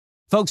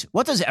Folks,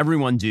 what does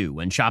everyone do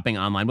when shopping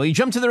online? Well, you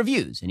jump to the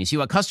reviews and you see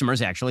what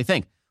customers actually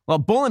think. Well,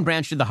 Boll &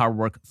 Branch did the hard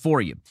work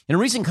for you. In a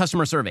recent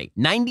customer survey,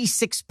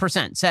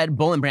 96% said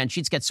Boll & Branch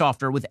sheets get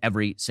softer with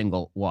every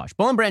single wash.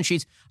 Boll & Branch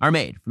sheets are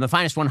made from the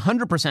finest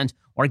 100%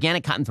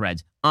 organic cotton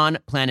threads on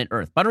planet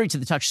Earth. Buttery to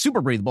the touch,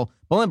 super breathable,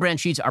 Boll & Branch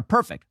sheets are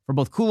perfect for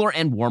both cooler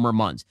and warmer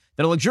months.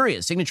 Their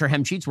luxurious signature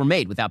hem sheets were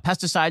made without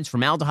pesticides,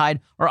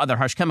 formaldehyde, or other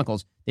harsh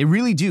chemicals. They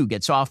really do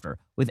get softer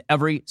with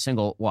every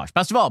single wash.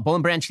 Best of all, Boll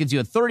 & Branch gives you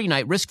a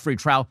 30-night risk-free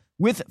trial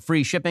with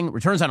free shipping,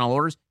 returns on all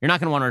orders. You're not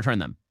going to want to return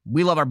them.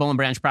 We love our Boll &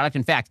 Branch product.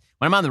 In fact,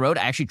 when I'm on the road,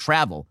 I actually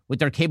travel with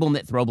their cable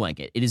knit throw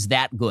blanket. It is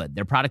that good.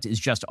 Their product is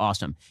just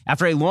awesome.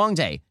 After a long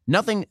day,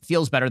 nothing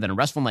feels better than a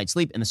restful night's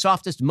sleep in the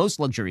softest, most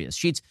luxurious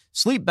sheets.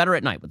 Sleep better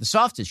at night with the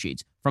softest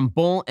sheets from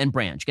Boll &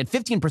 Branch. Get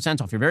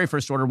 15% off your very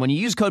first order when you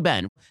use code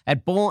BEN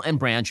at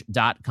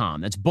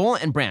bollandbranch.com. That's Boll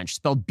 & Branch,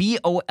 spelled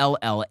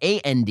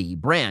BOLLAND,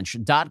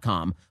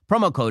 branch.com.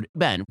 Promo code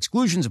BEN.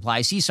 Exclusions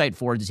apply. See site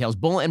for details,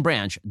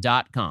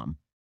 bollandbranch.com.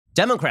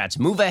 Democrats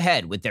move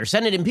ahead with their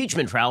Senate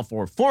impeachment trial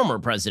for former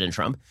President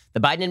Trump. The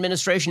Biden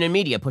administration and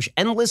media push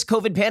endless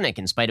COVID panic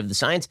in spite of the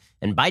science,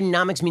 and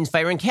Bidenomics means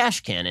firing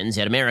cash cannons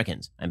at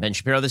Americans. I'm Ben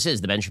Shapiro. This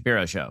is The Ben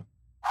Shapiro Show.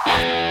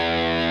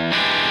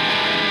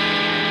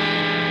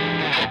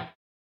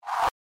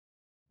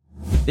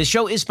 This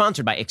show is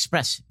sponsored by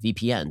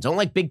ExpressVPN. Don't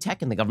like big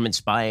tech and the government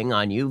spying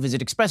on you? Visit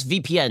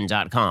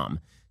expressvpn.com/Ben.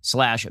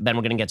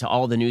 We're going to get to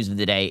all the news of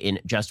the day in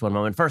just one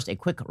moment. First, a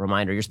quick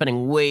reminder. You're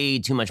spending way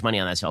too much money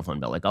on that cell phone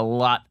bill, like a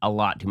lot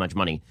too much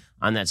money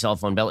on that cell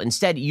phone bill.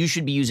 Instead, you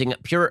should be using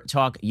Pure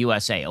Talk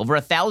USA. Over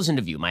 1,000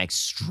 of you, my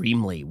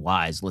extremely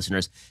wise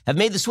listeners, have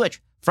made the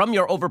switch from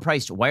your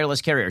overpriced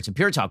wireless carrier to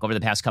Pure Talk over the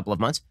past couple of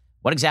months.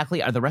 What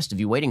exactly are the rest of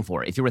you waiting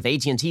for? If you're with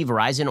AT&T,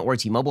 Verizon, or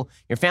T-Mobile,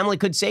 your family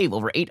could save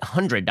over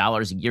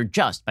 $800 a year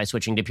just by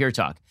switching to Pure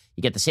Talk.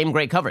 You get the same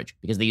great coverage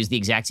because they use the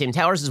exact same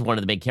towers as one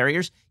of the big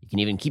carriers. You can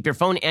even keep your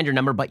phone and your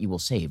number, but you will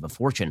save a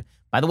fortune.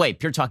 By the way,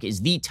 Pure Talk is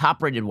the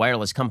top-rated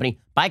wireless company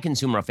by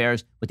Consumer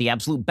Affairs with the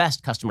absolute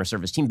best customer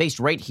service team based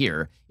right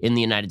here in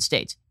the United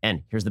States.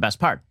 And here's the best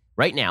part.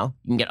 Right now,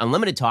 you can get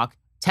unlimited talk,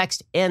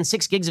 text, and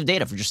 6 gigs of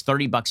data for just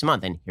 $30 a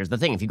month. And here's the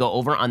thing. If you go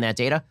over on that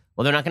data,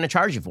 well, they're not going to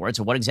charge you for it.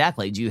 So what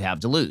exactly do you have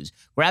to lose?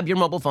 Grab your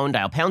mobile phone,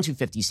 dial pound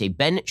 250, say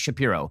Ben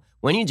Shapiro.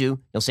 When you do,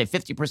 you'll save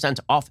 50%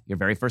 off your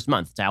very first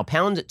month. Dial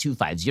pound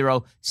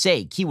 250,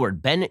 say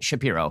keyword Ben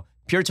Shapiro.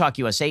 Pure Talk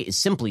USA is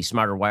simply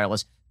smarter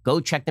wireless. Go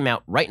check them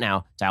out right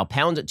now. Dial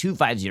pound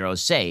 250,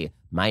 say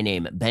my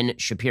name, Ben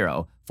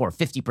Shapiro, for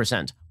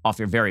 50% off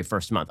your very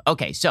first month.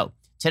 Okay, so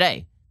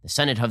today, the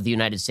Senate of the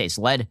United States,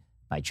 led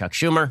by Chuck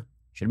Schumer,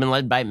 should have been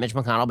led by Mitch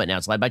McConnell, but now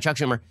it's led by Chuck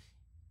Schumer,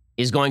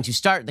 is going to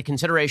start the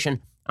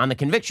consideration on the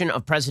conviction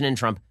of President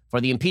Trump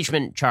for the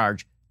impeachment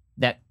charge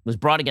that was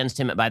brought against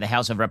him by the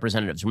House of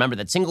Representatives. Remember,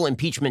 that single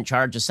impeachment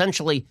charge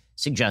essentially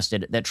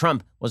suggested that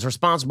Trump was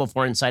responsible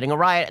for inciting a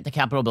riot at the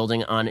Capitol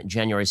building on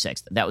January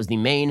 6th. That was the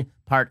main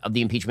part of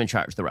the impeachment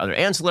charge. There were other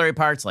ancillary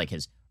parts, like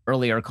his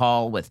earlier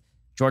call with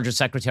Georgia's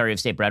Secretary of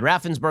State Brad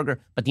Raffensperger,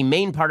 but the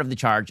main part of the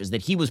charge is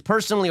that he was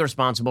personally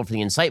responsible for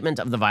the incitement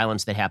of the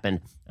violence that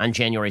happened on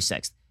January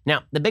 6th.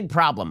 Now, the big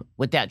problem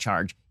with that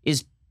charge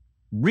is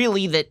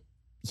really that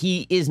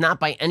he is not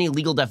by any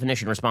legal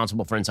definition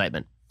responsible for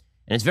incitement.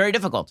 And it's very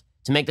difficult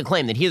to make the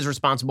claim that he is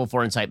responsible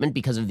for incitement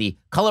because of the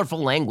colorful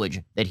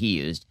language that he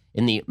used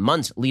in the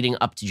months leading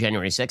up to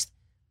January 6th,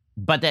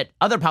 but that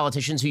other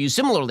politicians who use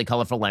similarly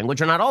colorful language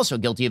are not also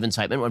guilty of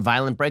incitement when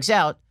violence breaks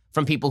out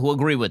from people who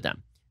agree with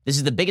them. This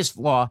is the biggest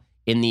flaw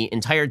in the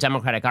entire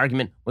Democratic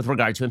argument with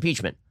regard to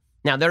impeachment.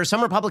 Now, there are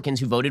some Republicans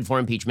who voted for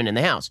impeachment in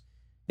the House.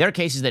 There are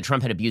cases that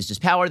Trump had abused his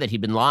power, that he'd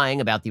been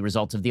lying about the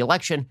results of the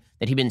election,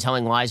 that he'd been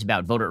telling lies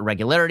about voter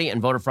irregularity and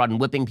voter fraud and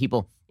whipping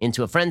people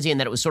into a frenzy, and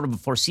that it was sort of a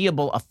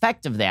foreseeable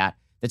effect of that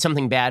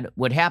something bad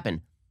would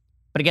happen.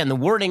 But again, the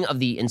wording of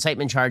the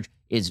incitement charge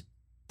is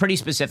pretty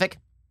specific.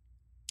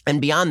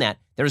 And beyond that,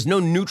 there is no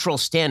neutral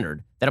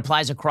standard that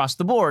applies across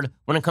the board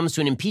when it comes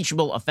to an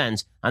impeachable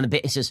offense on the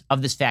basis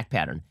of this fact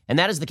pattern. And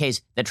that is the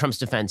case that Trump's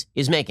defense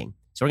is making.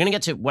 So we're going to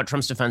get to what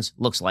Trump's defense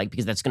looks like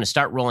because that's going to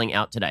start rolling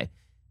out today.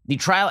 The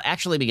trial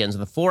actually begins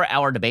with a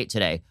 4-hour debate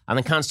today on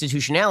the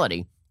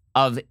constitutionality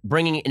of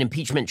bringing an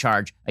impeachment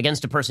charge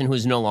against a person who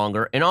is no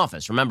longer in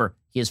office. Remember,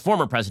 he is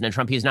former President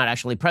Trump. He is not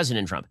actually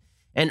President Trump.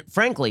 And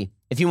frankly,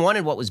 if you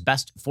wanted what was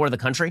best for the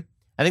country,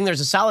 I think there's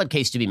a solid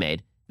case to be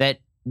made that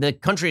the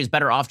country is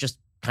better off just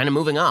kind of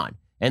moving on.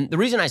 And the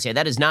reason I say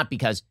that is not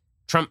because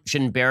Trump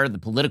shouldn't bear the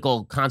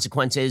political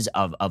consequences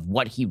of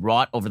what he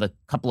wrought over the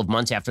couple of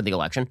months after the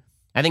election.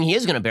 I think he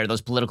is going to bear those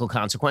political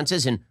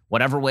consequences in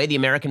whatever way the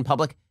American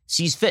public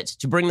sees fit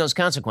to bring those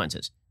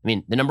consequences. I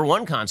mean, the number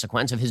one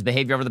consequence of his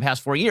behavior over the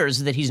past 4 years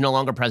is that he's no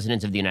longer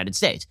president of the United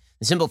States.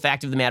 The simple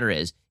fact of the matter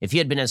is, if he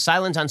had been as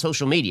silent on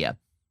social media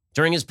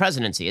during his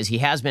presidency as he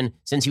has been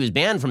since he was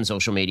banned from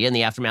social media in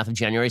the aftermath of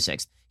January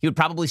 6th, he would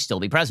probably still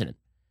be president.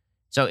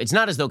 So it's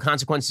not as though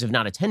consequences have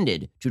not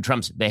attended to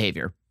Trump's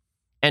behavior.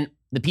 And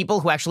the people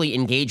who actually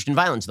engaged in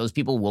violence, those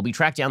people will be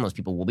tracked down. Those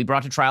people will be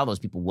brought to trial. Those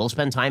people will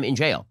spend time in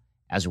jail,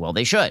 as well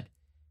they should.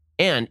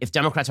 And if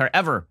Democrats are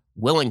ever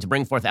willing to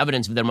bring forth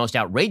evidence of their most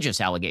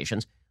outrageous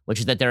allegations, which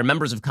is that there are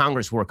members of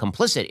Congress who are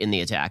complicit in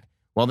the attack,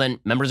 well, then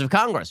members of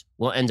Congress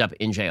will end up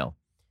in jail.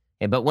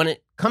 Okay, but when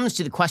it comes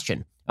to the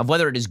question of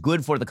whether it is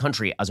good for the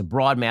country as a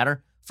broad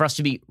matter for us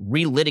to be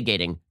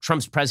relitigating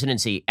Trump's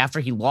presidency after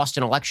he lost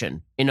an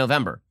election in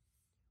November,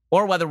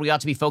 or whether we ought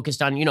to be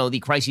focused on, the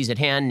crises at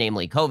hand,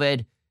 namely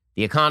COVID,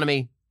 the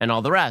economy, and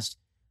all the rest,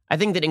 I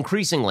think that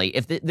increasingly,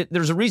 if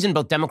there's a reason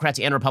both Democrats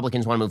and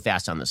Republicans want to move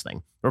fast on this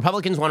thing.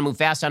 Republicans want to move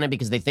fast on it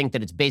because they think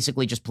that it's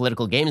basically just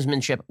political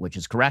gamesmanship, which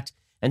is correct.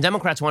 And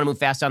Democrats want to move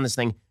fast on this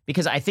thing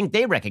because I think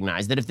they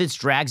recognize that if this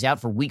drags out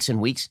for weeks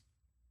and weeks,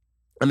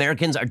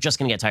 Americans are just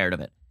going to get tired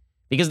of it.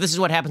 Because this is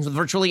what happens with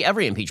virtually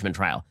every impeachment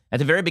trial. At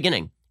the very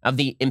beginning of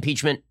the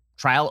impeachment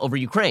trial over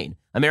Ukraine,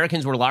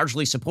 Americans were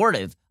largely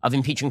supportive of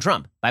impeaching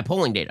Trump by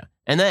polling data.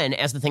 And then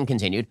as the thing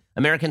continued,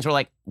 Americans were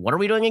like, what are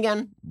we doing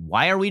again?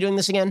 Why are we doing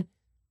this again?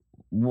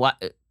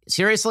 What?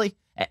 Seriously?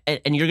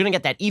 And you're going to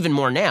get that even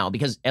more now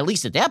because at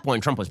least at that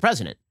point, Trump was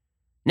president.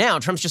 Now,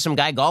 Trump's just some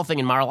guy golfing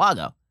in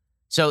Mar-a-Lago.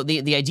 So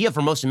the idea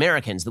for most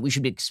Americans that we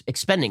should be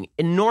expending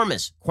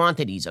enormous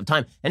quantities of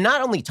time, and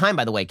not only time,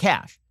 by the way,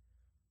 cash.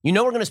 We're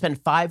going to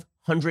spend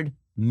 $500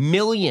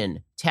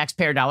 million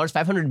taxpayer dollars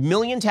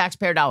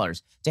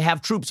to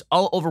have troops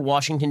all over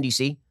Washington,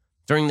 D.C.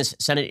 during this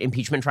Senate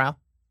impeachment trial.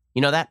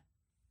 You know that?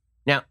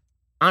 Now,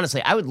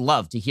 honestly, I would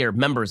love to hear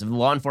members of the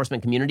law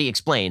enforcement community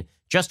explain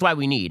just why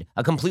we need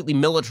a completely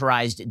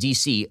militarized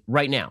D.C.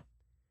 right now.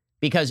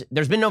 Because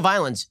there's been no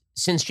violence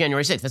since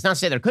January 6th. That's not to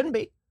say there couldn't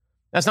be.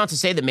 That's not to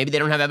say that maybe they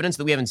don't have evidence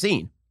that we haven't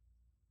seen.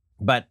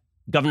 But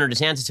Governor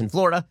DeSantis in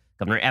Florida,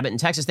 Governor Abbott in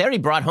Texas, they already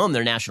brought home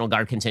their National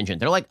Guard contingent.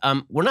 They're like,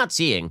 we're not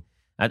seeing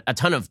a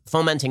ton of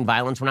fomenting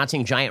violence. We're not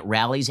seeing giant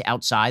rallies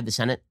outside the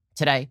Senate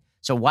today.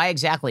 So why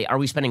exactly are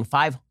we spending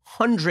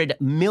 $500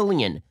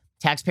 million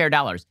taxpayer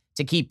dollars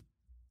to keep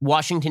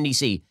Washington,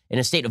 D.C. in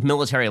a state of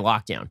military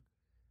lockdown?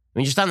 I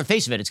mean, just on the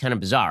face of it, it's kind of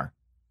bizarre.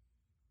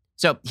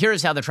 So here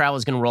is how the trial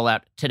is going to roll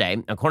out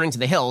today. According to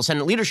The Hill,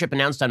 Senate leadership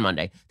announced on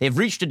Monday they've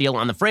reached a deal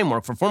on the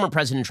framework for former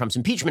President Trump's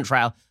impeachment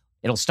trial.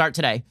 It'll start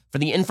today. For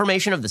the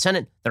information of the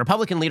Senate, the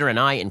Republican leader and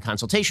I, in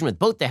consultation with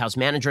both the House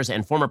managers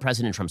and former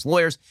President Trump's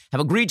lawyers,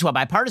 have agreed to a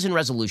bipartisan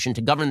resolution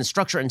to govern the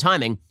structure and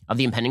timing of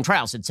the impending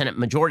trial, said Senate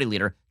Majority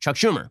Leader Chuck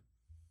Schumer.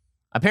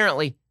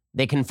 Apparently,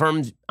 they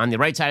confirmed on the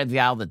right side of the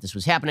aisle that this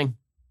was happening.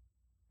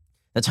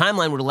 The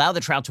timeline would allow the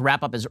trial to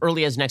wrap up as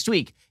early as next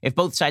week if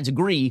both sides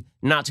agree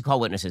not to call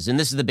witnesses. And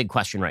this is the big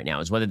question right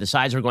now, is whether the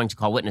sides are going to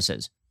call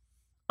witnesses.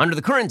 Under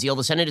the current deal,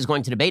 the Senate is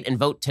going to debate and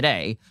vote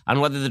today on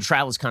whether the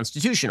trial is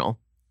constitutional.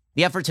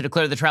 The effort to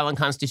declare the trial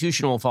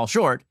unconstitutional will fall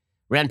short.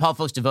 Rand Paul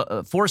forced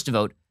to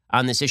vote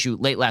on this issue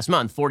late last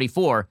month.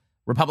 44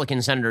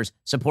 Republican senators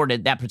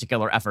supported that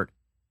particular effort.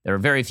 There are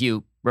very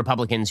few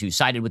Republicans who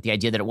sided with the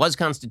idea that it was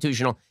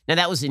constitutional. Now,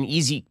 that was an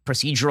easy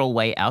procedural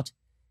way out.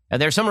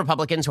 There are some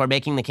Republicans who are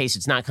making the case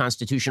it's not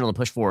constitutional to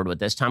push forward with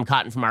this. Tom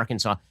Cotton from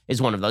Arkansas is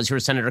one of those.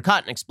 Here's Senator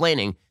Cotton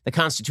explaining the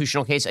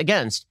constitutional case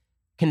against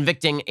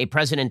convicting a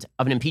president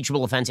of an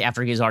impeachable offense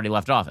after he has already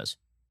left office.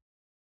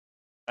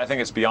 I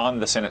think it's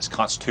beyond the Senate's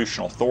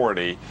constitutional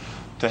authority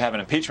to have an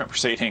impeachment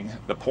proceeding,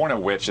 the point of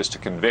which is to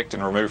convict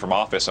and remove from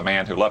office a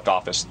man who left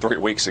office 3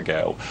 weeks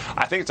ago.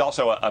 I think it's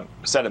also a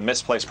set of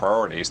misplaced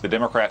priorities. The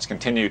Democrats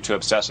continue to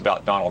obsess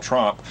about Donald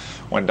Trump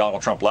when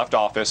Donald Trump left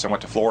office and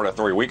went to Florida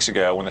 3 weeks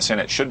ago, when the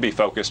Senate should be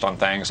focused on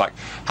things like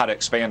how to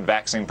expand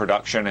vaccine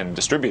production and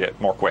distribute it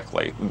more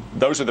quickly.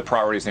 Those are the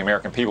priorities the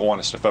American people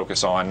want us to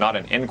focus on, not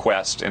an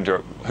inquest into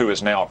who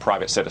is now a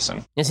private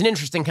citizen. It's an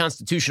interesting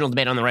constitutional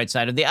debate on the right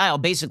side of the aisle.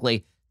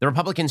 Basically, the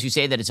Republicans who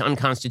say that it's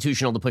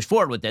unconstitutional to push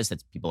forward with this,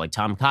 that's people like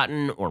Tom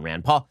Cotton or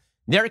Rand Paul,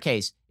 their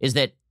case is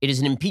that it is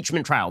an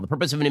impeachment trial. The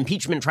purpose of an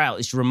impeachment trial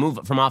is to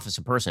remove from office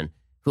a person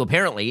who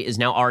apparently is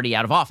now already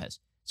out of office.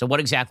 So what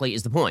exactly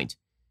is the point?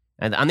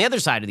 And on the other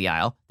side of the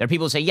aisle, there are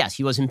people who say, yes,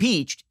 he was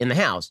impeached in the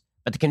House,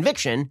 but the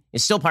conviction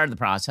is still part of the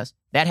process.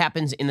 That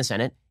happens in the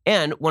Senate.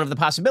 And one of the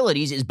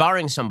possibilities is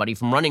barring somebody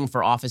from running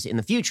for office in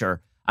the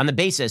future on the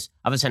basis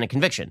of a Senate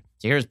conviction.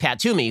 So here's Pat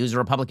Toomey, who's a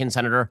Republican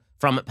senator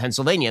from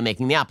Pennsylvania,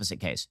 making the opposite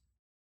case.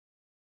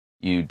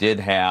 You did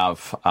have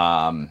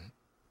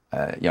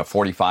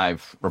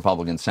 45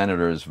 Republican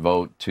senators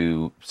vote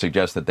to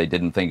suggest that they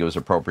didn't think it was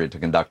appropriate to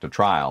conduct a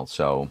trial.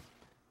 So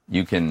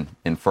you can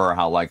infer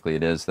how likely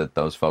it is that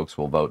those folks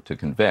will vote to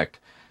convict.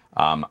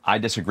 I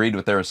disagreed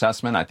with their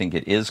assessment. I think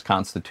it is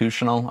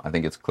constitutional. I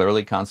think it's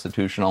clearly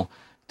constitutional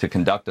to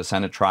conduct a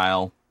Senate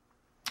trial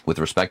with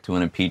respect to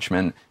an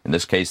impeachment. In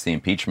this case, the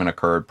impeachment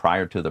occurred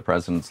prior to the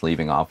president's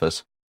leaving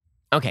office.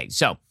 Okay,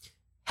 so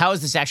how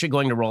is this actually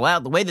going to roll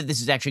out? The way that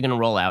this is actually going to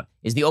roll out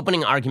is the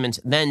opening arguments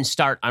then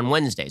start on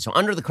Wednesday. So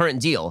under the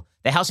current deal,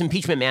 the House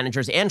impeachment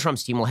managers and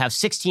Trump's team will have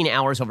 16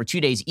 hours over 2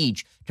 days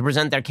each to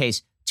present their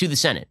case to the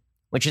Senate,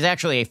 which is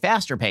actually a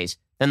faster pace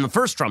than the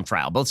first Trump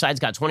trial. Both sides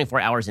got 24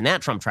 hours in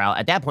that Trump trial.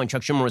 At that point,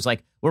 Chuck Schumer was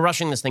like, we're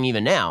rushing this thing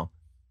even now.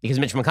 because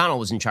Mitch McConnell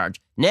was in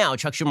charge. Now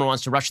Chuck Schumer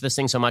wants to rush this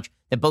thing so much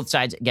that both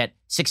sides get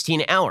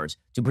 16 hours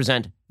to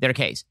present their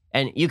case.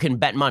 And you can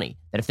bet money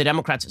that if the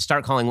Democrats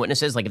start calling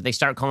witnesses, like if they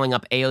start calling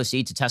up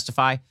AOC to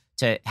testify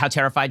to how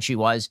terrified she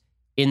was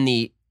in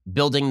the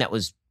building that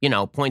was,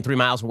 zero point 0.3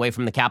 miles away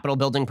from the Capitol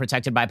building,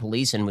 protected by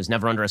police and was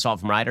never under assault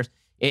from rioters.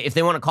 If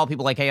they want to call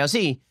people like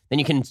AOC, then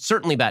you can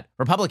certainly bet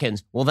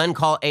Republicans will then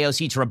call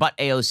AOC to rebut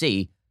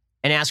AOC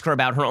and ask her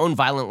about her own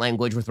violent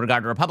language with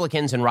regard to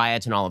Republicans and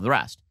riots and all of the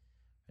rest.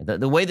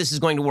 The way this is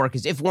going to work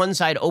is if one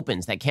side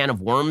opens that can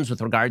of worms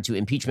with regard to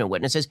impeachment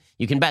witnesses,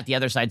 you can bet the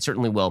other side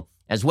certainly will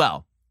as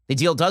well. The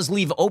deal does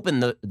leave open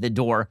the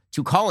door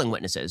to calling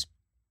witnesses.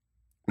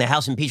 The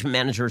House impeachment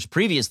managers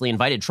previously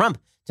invited Trump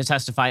to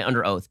testify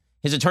under oath.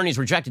 His attorneys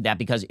rejected that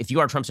because if you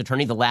are Trump's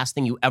attorney, the last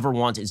thing you ever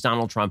want is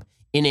Donald Trump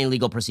in a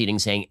legal proceeding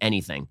saying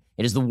anything.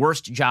 It is the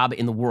worst job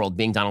in the world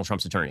being Donald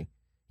Trump's attorney.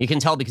 You can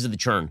tell because of the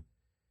churn.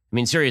 I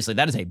mean, seriously,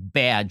 that is a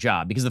bad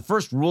job because the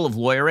first rule of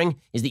lawyering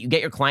is that you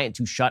get your client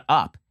to shut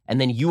up,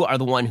 and then you are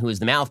the one who is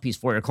the mouthpiece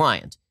for your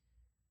client.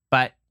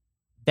 But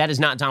that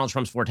is not Donald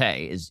Trump's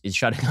forte, is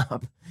shutting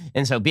up.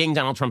 And so being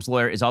Donald Trump's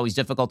lawyer is always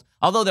difficult.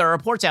 Although there are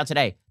reports out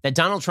today that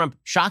Donald Trump,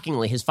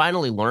 shockingly, has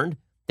finally learned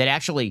that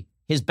actually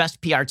his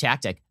best PR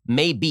tactic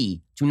may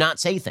be to not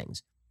say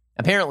things.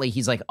 Apparently,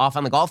 he's like off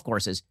on the golf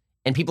courses,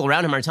 and people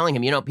around him are telling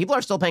him, people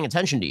are still paying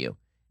attention to you.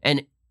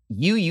 And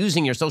you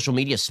using your social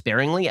media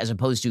sparingly as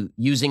opposed to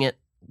using it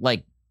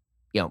like,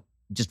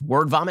 just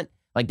word vomit,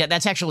 like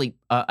that's actually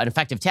an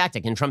effective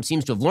tactic. And Trump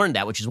seems to have learned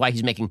that, which is why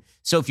he's making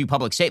so few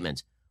public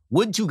statements.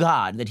 Would to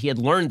God that he had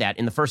learned that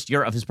in the first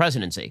year of his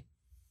presidency.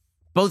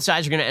 Both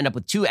sides are going to end up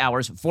with 2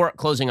 hours for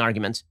closing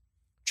arguments.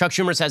 Chuck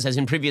Schumer says, as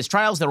in previous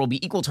trials, there will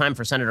be equal time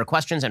for senator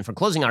questions and for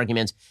closing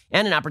arguments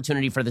and an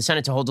opportunity for the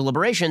Senate to hold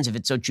deliberations if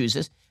it so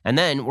chooses. And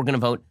then we're going to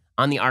vote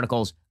on the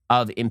articles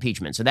of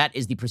impeachment. So that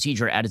is the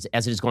procedure as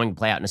it is going to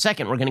play out. In a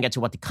second, we're going to get to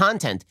what the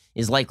content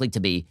is likely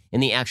to be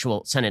in the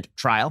actual Senate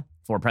trial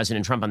for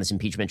President Trump on this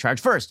impeachment charge.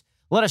 First,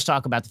 let us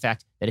talk about the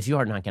fact that if you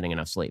are not getting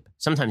enough sleep,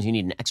 sometimes you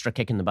need an extra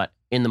kick in the butt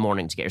in the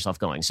morning to get yourself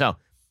going. So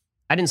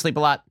I didn't sleep a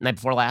lot night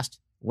before last.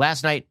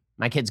 Last night,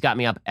 my kids got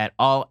me up at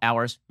all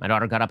hours. My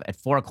daughter got up at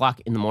 4 o'clock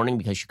in the morning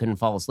because she couldn't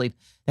fall asleep.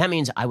 That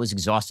means I was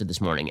exhausted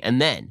this morning. And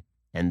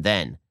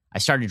then I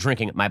started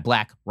drinking my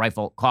Black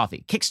Rifle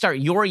coffee.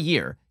 Kickstart your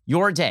year,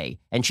 your day,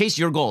 and chase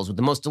your goals with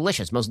the most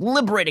delicious, most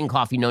liberating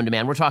coffee known to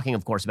man. We're talking,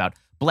 of course, about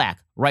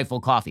Black Rifle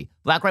Coffee.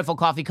 Black Rifle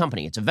Coffee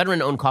Company. It's a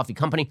veteran-owned coffee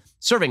company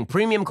serving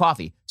premium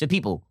coffee to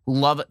people who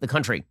love the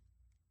country.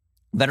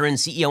 Veteran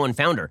CEO and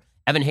founder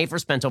Evan Hafer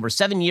spent over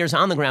 7 years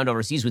on the ground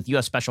overseas with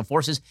U.S. Special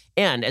Forces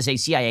and as a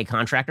CIA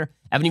contractor.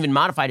 Evan even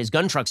modified his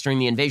gun trucks during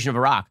the invasion of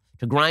Iraq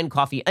to grind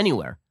coffee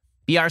anywhere.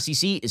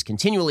 BRCC is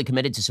continually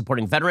committed to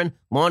supporting veteran,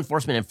 law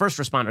enforcement, and first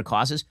responder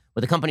causes.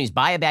 With the company's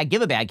Buy a Bag,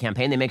 Give a Bag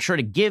campaign, they make sure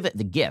to give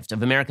the gift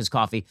of America's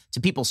coffee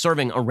to people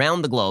serving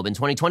around the globe. In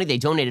 2020, they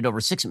donated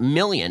over 6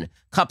 million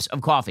cups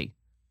of coffee.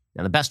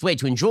 Now, the best way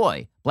to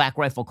enjoy Black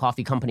Rifle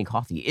Coffee Company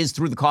coffee is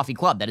through the Coffee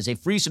Club. That is a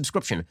free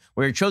subscription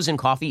where your chosen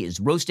coffee is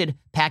roasted,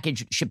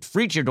 packaged, shipped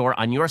free to your door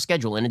on your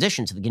schedule. In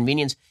addition to the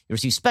convenience, you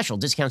receive special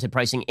discounted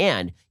pricing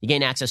and you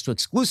gain access to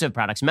exclusive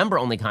products,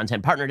 member-only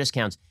content, partner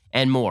discounts,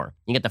 and more.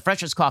 You get the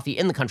freshest coffee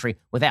in the country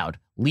without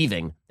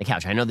leaving the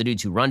couch. I know the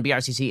dudes who run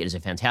BRCC. It is a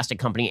fantastic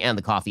company, and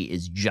the coffee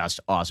is just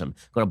awesome.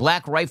 Go to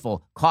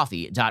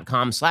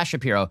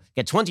blackriflecoffee.com/Shapiro.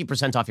 Get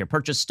 20% off your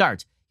purchase.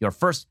 Start your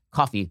first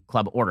coffee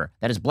club order.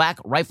 That is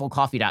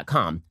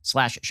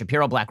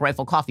blackriflecoffee.com/Shapiro,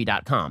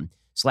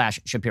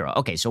 blackriflecoffee.com/Shapiro.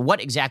 Okay, so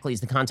what exactly is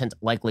the content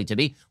likely to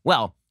be?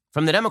 Well,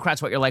 from the Democrats,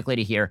 what you're likely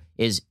to hear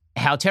is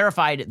how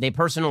terrified they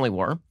personally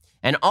were,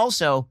 and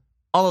also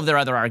all of their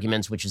other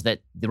arguments, which is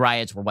that the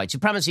riots were white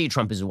supremacy,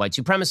 Trump is a white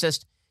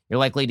supremacist. You're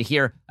likely to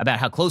hear about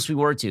how close we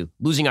were to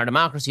losing our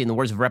democracy. In the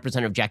words of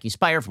Representative Jackie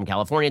Speier from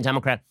California,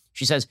 Democrat,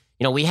 she says,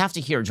 we have to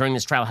hear during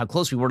this trial how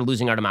close we were to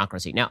losing our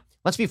democracy. Now,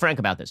 let's be frank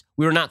about this.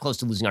 We were not close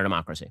to losing our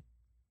democracy.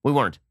 We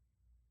weren't.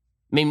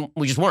 I mean,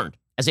 we just weren't.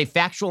 As a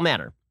factual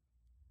matter,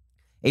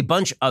 a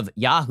bunch of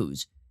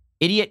yahoos,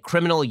 idiot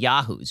criminal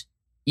yahoos,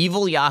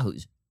 evil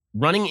yahoos,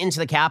 running into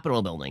the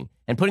Capitol building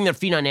and putting their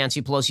feet on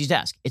Nancy Pelosi's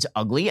desk. It's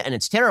ugly and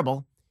it's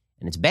terrible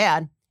and it's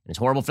bad and it's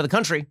horrible for the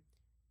country.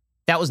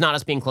 That was not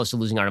us being close to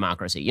losing our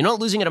democracy. You know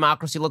what losing a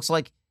democracy looks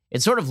like?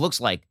 It sort of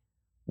looks like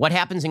what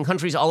happens in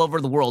countries all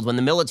over the world when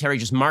the military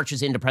just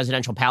marches into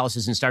presidential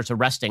palaces and starts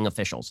arresting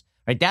officials.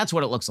 Right? That's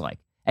what it looks like.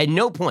 At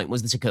no point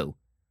was this a coup.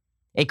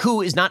 A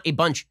coup is not a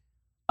bunch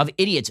of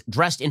idiots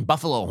dressed in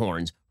buffalo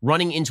horns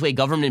running into a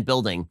government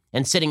building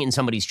and sitting in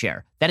somebody's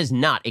chair. That is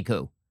not a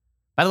coup.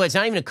 By the way, it's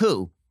not even a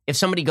coup if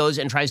somebody goes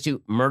and tries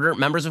to murder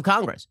members of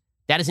Congress.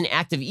 That is an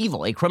act of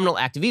evil, a criminal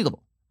act of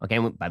evil. Okay,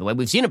 by the way,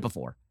 we've seen it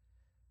before.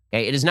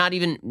 Okay, it is not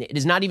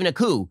even a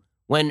coup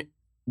when,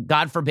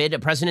 God forbid, a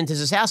president is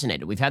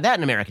assassinated. We've had that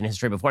in American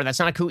history before. That's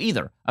not a coup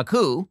either. A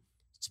coup,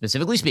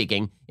 specifically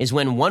speaking, is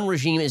when one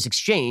regime is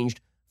exchanged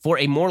for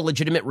a more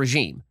legitimate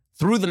regime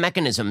through the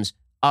mechanisms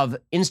of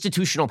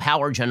institutional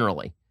power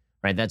generally.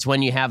 right? That's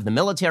when you have the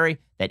military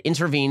that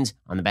intervenes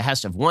on the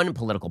behest of one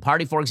political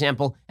party, for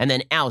example, and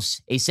then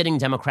ousts a sitting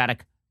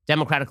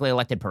democratically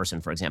elected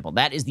person, for example.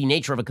 That is the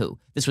nature of a coup.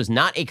 This was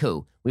not a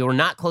coup. We were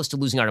not close to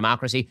losing our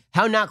democracy.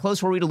 How not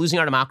close were we to losing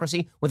our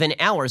democracy? Within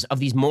hours of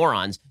these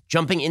morons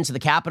jumping into the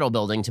Capitol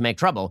building to make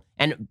trouble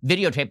and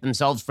videotape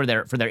themselves for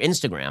their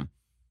Instagram.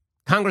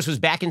 Congress was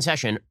back in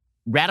session,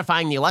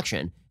 ratifying the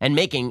election and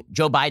making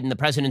Joe Biden the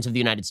president of the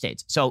United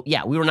States. So,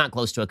 yeah, we were not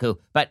close to a coup.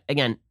 But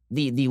again,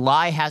 the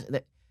lie has...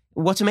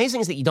 What's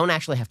amazing is that you don't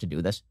actually have to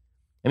do this.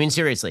 I mean,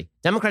 seriously,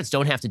 Democrats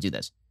don't have to do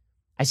this.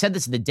 I said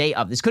this the day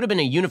of. This could have been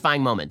a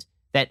unifying moment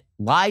that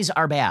lies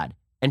are bad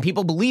and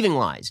people believing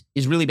lies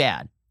is really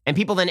bad. And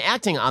people then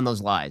acting on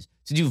those lies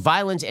to do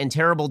violent and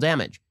terrible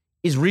damage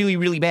is really,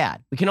 really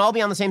bad. We can all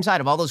be on the same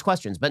side of all those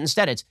questions. But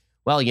instead it's,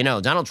 well, you know,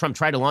 Donald Trump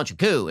tried to launch a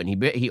coup and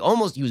he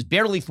was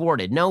barely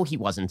thwarted. No, he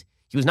wasn't.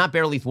 He was not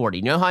barely thwarted.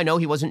 You know how I know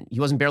he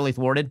wasn't barely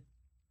thwarted?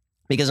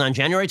 Because on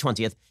January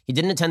 20th, he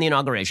didn't attend the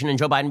inauguration and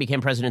Joe Biden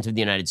became president of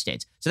the United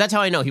States. So that's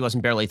how I know he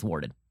wasn't barely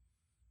thwarted.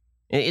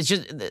 It's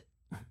just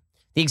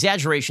the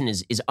exaggeration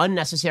is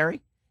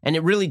unnecessary. And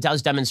it really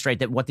does demonstrate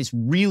that what this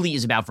really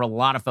is about for a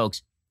lot of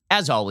folks,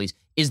 as always,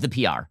 is the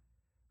PR.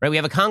 Right? We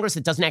have a Congress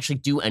that doesn't actually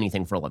do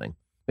anything for a living.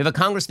 We have a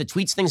Congress that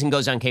tweets things and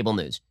goes on cable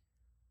news.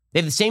 They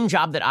have the same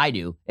job that I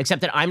do,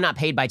 except that I'm not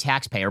paid by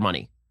taxpayer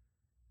money.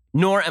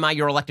 Nor am I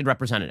your elected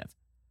representative.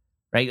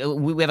 Right?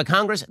 We have a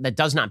Congress that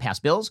does not pass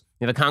bills.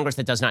 We have a Congress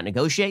that does not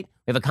negotiate.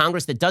 We have a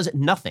Congress that does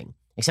nothing,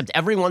 except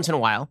every once in a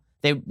while,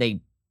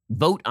 they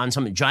vote on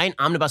some giant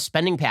omnibus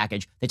spending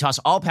package. They toss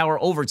all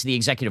power over to the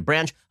executive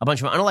branch. A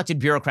bunch of unelected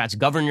bureaucrats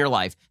govern your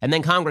life. And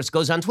then Congress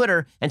goes on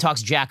Twitter and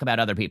talks jack about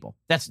other people.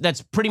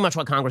 That's pretty much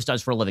what Congress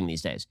does for a living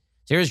these days.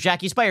 So here's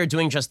Jackie Speier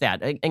doing just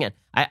that. Again,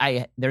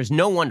 there's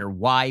no wonder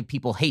why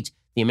people hate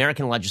the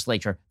American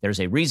legislature. There's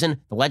a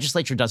reason. The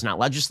legislature does not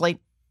legislate.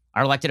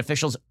 Our elected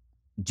officials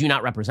do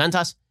not represent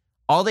us.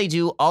 All they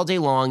do all day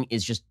long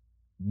is just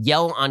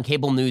yell on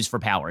cable news for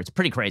power. It's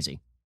pretty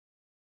crazy.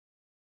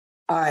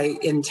 I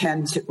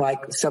intend to, like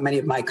so many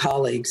of my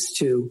colleagues,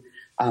 to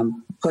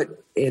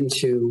put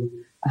into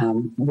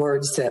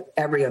words that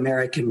every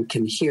American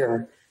can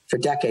hear for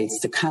decades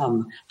to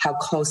come how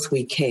close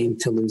we came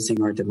to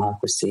losing our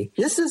democracy.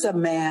 This is a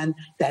man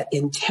that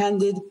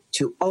intended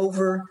to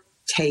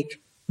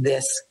overtake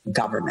this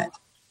government.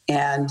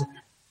 And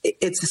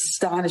it's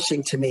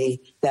astonishing to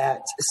me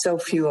that so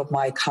few of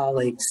my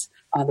colleagues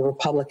on the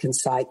Republican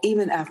side,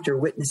 even after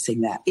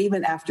witnessing that,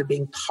 even after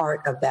being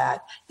part of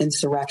that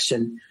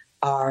insurrection,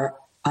 are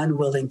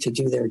unwilling to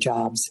do their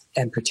jobs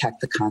and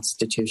protect the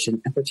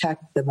Constitution and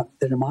protect the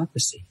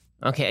democracy.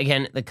 Okay,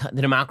 again, the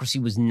democracy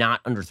was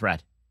not under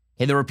threat.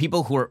 Okay, there were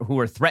people who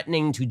were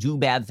threatening to do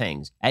bad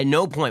things. At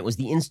no point was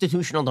the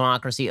institutional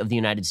democracy of the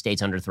United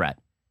States under threat.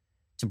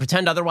 To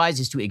pretend otherwise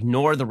is to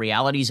ignore the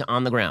realities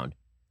on the ground.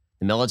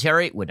 The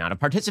military would not have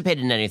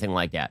participated in anything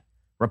like that.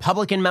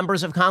 Republican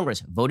members of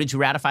Congress voted to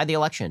ratify the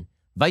election.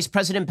 Vice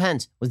President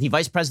Pence was the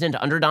vice president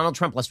under Donald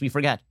Trump, lest we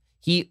forget.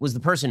 He was the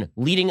person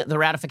leading the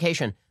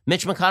ratification.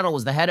 Mitch McConnell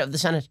was the head of the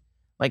Senate.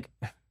 Like,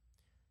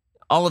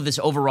 all of this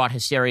overwrought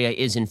hysteria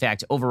is, in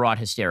fact, overwrought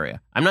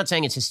hysteria. I'm not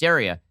saying it's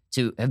hysteria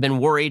to have been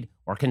worried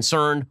or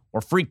concerned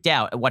or freaked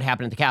out at what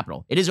happened at the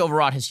Capitol. It is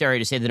overwrought hysteria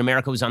to say that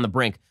America was on the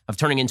brink of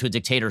turning into a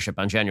dictatorship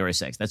on January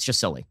 6th. That's just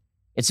silly.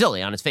 It's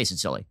silly. On its face,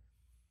 it's silly.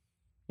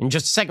 In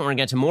just a second, we're going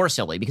to get to more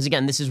silly, because,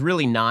 again, this is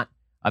really not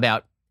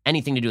about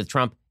anything to do with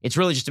Trump. It's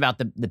really just about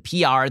the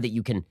PR that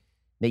you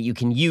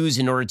can use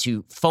in order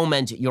to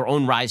foment your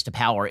own rise to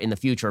power in the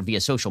future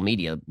via social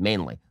media,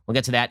 mainly. We'll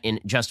get to that in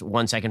just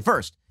 1 second.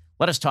 First,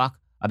 let us talk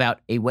about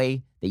a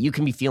way that you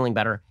can be feeling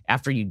better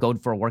after you go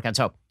for a workout.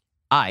 So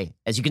I,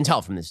 as you can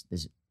tell from this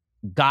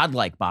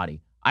godlike body,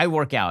 I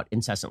work out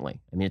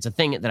incessantly. I mean, it's a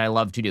thing that I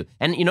love to do.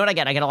 And you know what I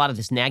get? I get a lot of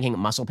this nagging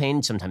muscle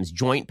pain, sometimes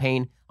joint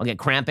pain. I'll get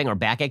cramping or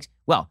backaches.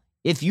 Well,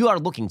 if you are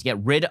looking to get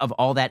rid of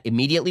all that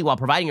immediately while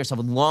providing yourself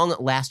with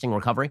long-lasting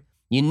recovery,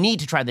 you need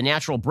to try the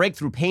natural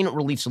breakthrough pain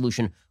relief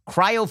solution,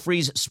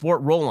 CryoFreeze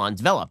Sport Roll-On,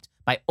 developed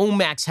by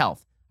Omax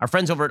Health. Our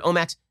friends over at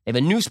Omax, they have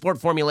a new sport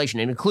formulation.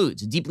 It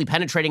includes a deeply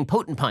penetrating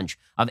potent punch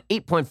of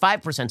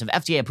 8.5% of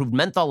FDA-approved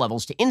menthol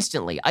levels to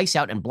instantly ice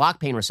out and block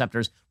pain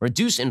receptors,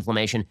 reduce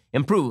inflammation,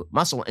 improve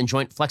muscle and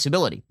joint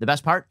flexibility. The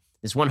best part?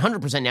 This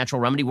 100% natural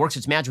remedy works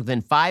its magic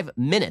within 5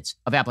 minutes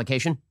of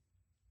application.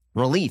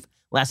 Relief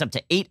lasts up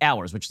to 8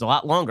 hours, which is a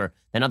lot longer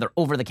than other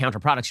over-the-counter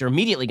products. You're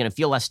immediately going to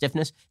feel less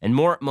stiffness and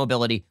more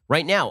mobility.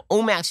 Right now,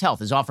 Omax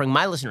Health is offering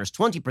my listeners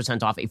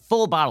 20% off a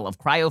full bottle of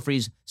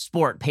CryoFreeze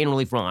Sport Pain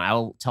Relief Roll-On. I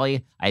will tell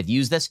you, I've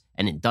used this,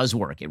 and it does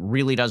work. It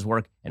really does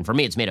work. And for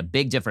me, it's made a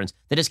big difference.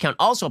 The discount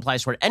also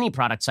applies toward any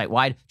product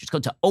site-wide. Just go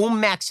to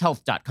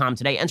omaxhealth.com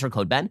today. Enter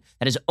code Ben.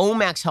 That is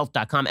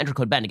omaxhealth.com. Enter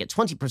code Ben to get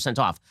 20%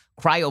 off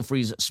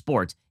CryoFreeze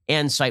Sport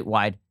and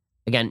site-wide.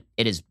 Again,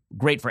 it is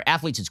great for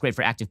athletes. It's great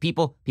for active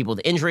people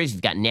with injuries. If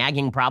you've got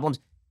nagging problems,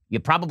 you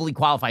probably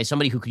qualify as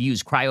somebody who could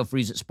use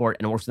CryoFreeze Sport,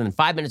 and it works within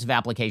 5 minutes of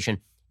application.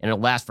 and it'll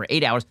last for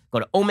 8 hours. Go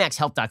to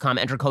omaxhealth.com,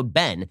 enter code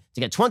BEN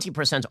to get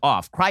 20%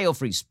 off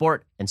cryo-free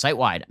sport and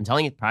site-wide. I'm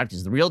telling you, the product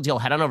is the real deal.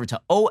 Head on over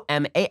to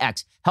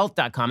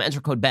omaxhealth.com,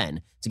 enter code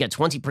BEN to get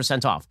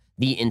 20% off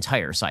the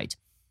entire site.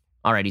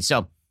 Alrighty,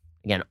 so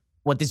again,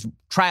 what this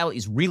trial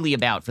is really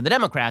about for the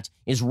Democrats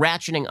is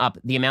ratcheting up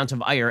the amount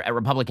of ire at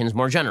Republicans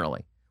more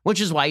generally,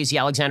 which is why you see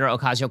Alexandra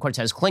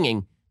Ocasio-Cortez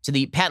clinging to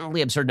the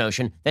patently absurd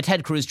notion that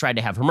Ted Cruz tried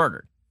to have her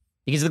murdered.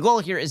 Because the goal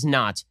here is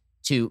not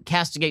to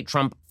castigate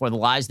Trump for the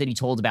lies that he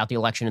told about the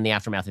election and the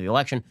aftermath of the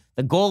election.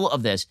 The goal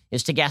of this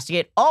is to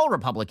castigate all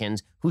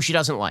Republicans who she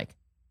doesn't like.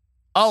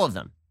 All of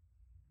them.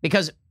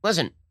 Because,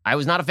 listen, I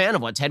was not a fan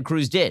of what Ted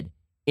Cruz did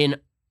in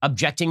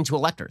objecting to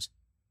electors.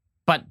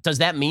 But does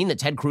that mean that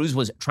Ted Cruz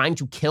was trying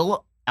to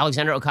kill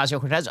Alexandra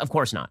Ocasio-Cortez? Of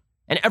course not.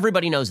 And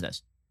everybody knows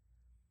this.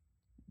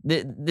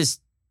 This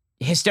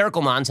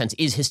hysterical nonsense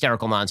is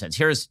hysterical nonsense.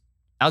 Here's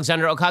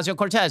Alexandra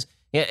Ocasio-Cortez.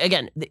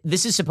 Again,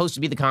 this is supposed to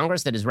be the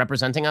Congress that is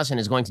representing us and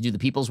is going to do the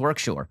people's work,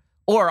 sure.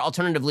 Or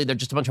alternatively, they're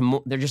just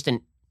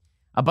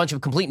a bunch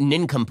of complete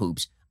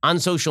nincompoops on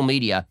social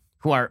media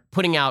who are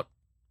putting out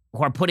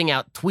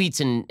tweets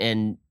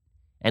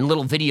and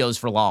little videos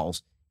for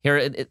lols.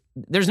 Here,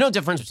 there's no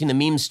difference between the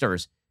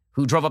memesters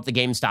who drove up the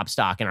GameStop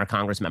stock and our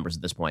Congress members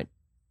at this point,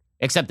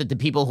 except that the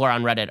people who are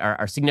on Reddit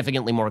are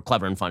significantly more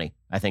clever and funny,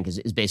 I think,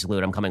 is basically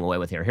what I'm coming away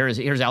with here.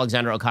 Here's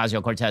Alexandra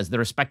Ocasio-Cortez, the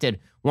respected,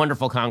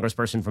 wonderful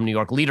congressperson from New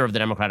York, leader of the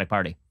Democratic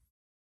Party.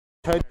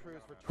 Ted Cruz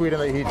for tweeting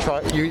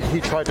that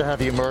he tried to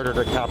have you murdered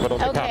at Capitol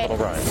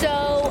Riot.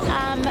 So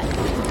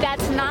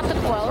that's not the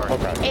quote,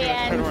 okay.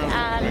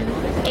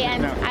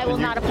 And I will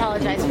not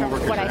apologize for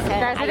what I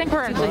said. Guys, I think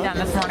we're actually done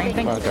this morning.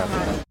 Thank you so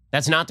much.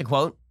 That's not the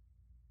quote.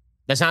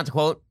 That's not the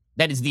quote.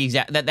 That is the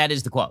exact. That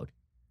is the quote.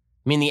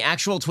 I mean, the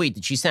actual tweet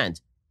that she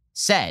sent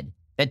said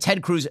that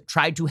Ted Cruz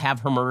tried to have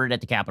her murdered at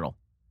the Capitol.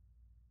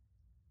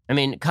 I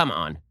mean, come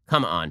on.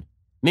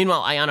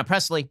 Meanwhile, Ayanna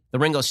Pressley, the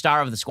Ringo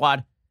Starr of the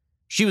squad,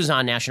 she was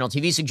on national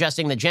TV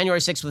suggesting that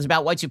January 6th was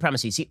about white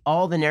supremacy. See,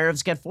 all the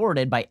narratives get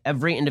forwarded by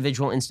every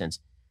individual instance.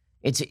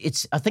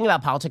 It's a thing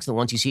about politics that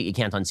once you see it, you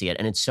can't unsee it,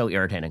 and it's so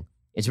irritating.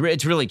 It's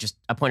really just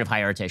a point of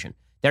high irritation.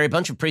 There are a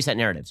bunch of preset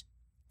narratives.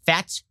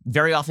 Facts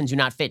very often do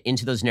not fit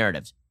into those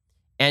narratives.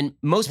 And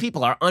most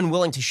people are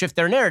unwilling to shift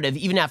their narrative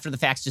even after the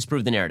facts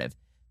disprove the narrative.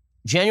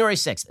 January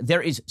 6th,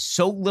 there is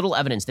so little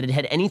evidence that it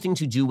had anything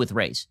to do with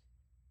race.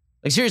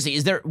 Like, seriously,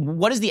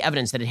 what is the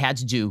evidence that it had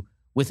to do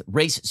with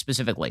race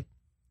specifically?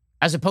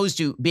 As opposed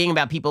to being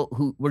about people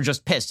who were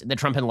just pissed that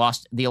Trump had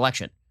lost the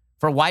election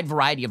for a wide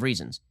variety of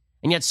reasons.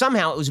 And yet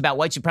somehow it was about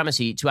white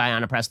supremacy to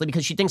Ayanna Pressley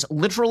because she thinks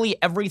literally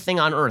everything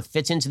on earth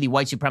fits into the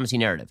white supremacy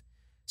narrative.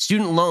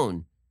 Student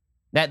loan,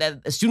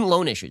 student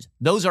loan issues,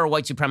 those are a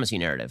white supremacy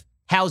narrative.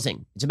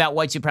 Housing, it's about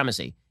white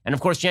supremacy. And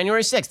of course,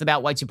 January 6th,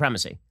 about white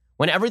supremacy.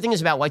 When everything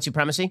is about white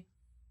supremacy,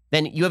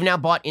 then you have now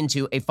bought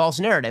into a false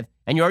narrative,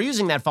 and you are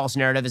using that false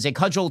narrative as a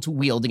cudgel to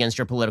wield against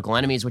your political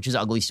enemies, which is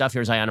ugly stuff.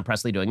 Here's Ayanna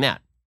Pressley doing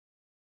that.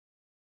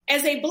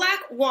 As a Black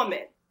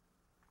woman,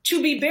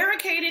 to be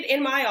barricaded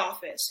in my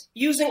office,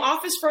 using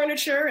office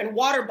furniture and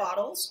water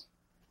bottles,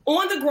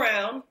 on the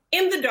ground,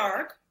 in the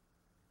dark,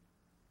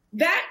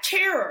 that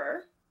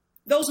terror,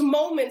 those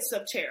moments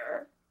of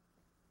terror,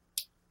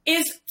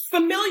 is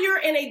familiar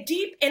in a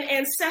deep and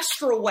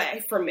ancestral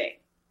way for me.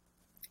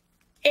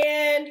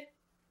 And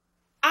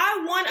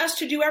I want us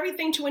to do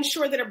everything to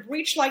ensure that a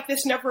breach like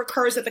this never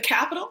occurs at the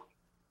Capitol.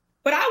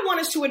 But I want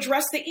us to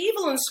address the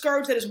evil and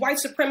scourge that is white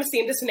supremacy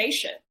in this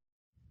nation.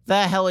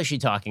 The hell is she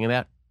talking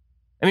about?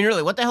 I mean,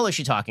 really, what the hell is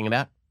she talking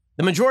about?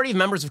 The majority of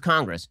members of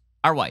Congress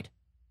are white.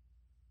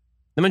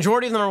 The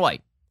majority of them are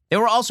white. They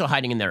were also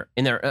hiding in their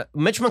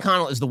Mitch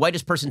McConnell is the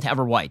whitest person to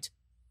ever white.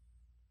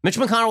 Mitch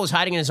McConnell was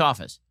hiding in his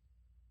office.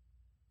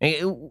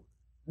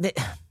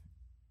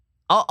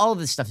 All of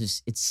this stuff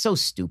it's so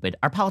stupid.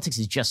 Our politics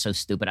is just so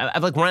stupid.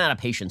 I've run out of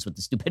patience with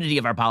the stupidity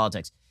of our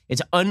politics.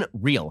 It's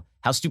unreal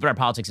how stupid our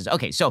politics is.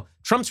 Okay, so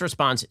Trump's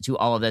response to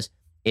all of this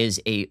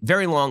is a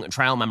very long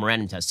trial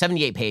memorandum test,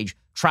 78-page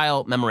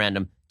trial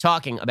memorandum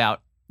talking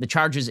about the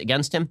charges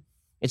against him.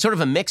 It's sort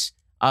of a mix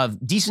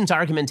of decent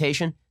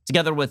argumentation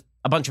together with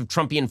a bunch of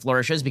Trumpian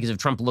flourishes because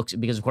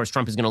of course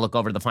Trump is going to look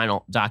over the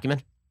final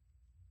document.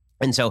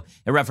 And so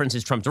it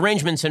references Trump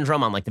derangement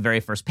syndrome on like the very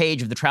first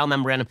page of the trial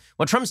memorandum.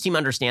 What Trump's team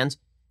understands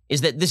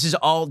is that this is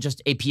all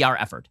just a PR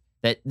effort,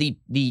 that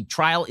the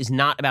trial is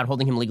not about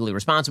holding him legally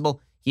responsible.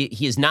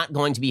 He is not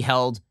going to be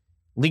held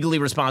legally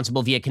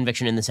responsible via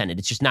conviction in the Senate.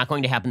 It's just not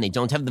going to happen. They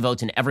don't have the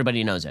votes and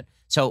everybody knows it.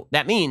 So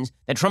that means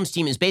that Trump's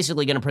team is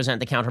basically going to present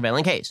the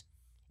countervailing case.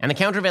 And the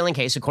countervailing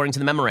case, according to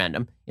the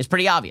memorandum, is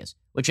pretty obvious,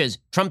 which is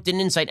Trump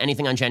didn't incite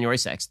anything on January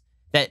 6th,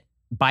 that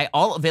by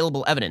all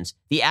available evidence,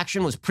 the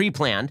action was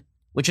pre-planned,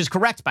 which is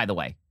correct, by the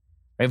way.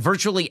 Right?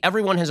 Virtually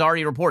everyone has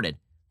already reported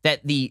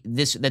that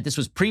this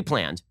was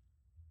pre-planned.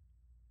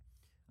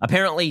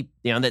 Apparently,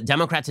 the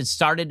Democrats had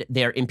started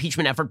their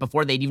impeachment effort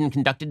before they'd even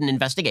conducted an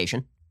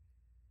investigation.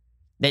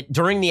 That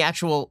during the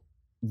actual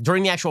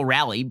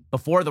rally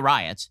before the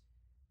riots,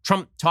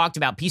 Trump talked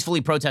about peacefully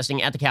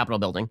protesting at the Capitol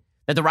building.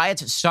 That the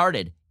riots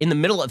started in the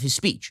middle of his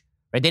speech,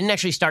 right? They didn't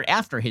actually start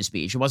after his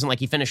speech. It wasn't like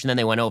he finished and then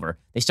they went over.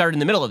 They started in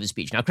the middle of his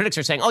speech. Now, critics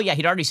are saying, oh, yeah,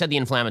 he'd already said the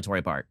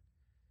inflammatory part.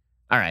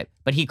 All right.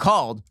 But he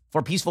called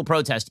for peaceful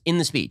protest in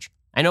the speech.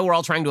 I know we're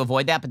all trying to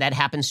avoid that, but that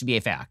happens to be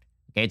a fact.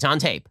 Okay, it's on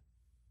tape.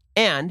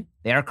 And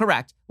they are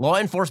correct. Law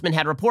enforcement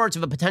had reports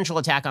of a potential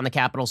attack on the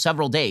Capitol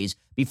several days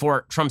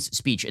before Trump's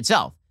speech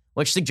itself,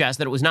 which suggests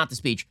that it was not the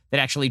speech that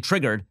actually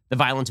triggered the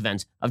violent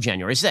events of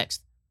January 6th.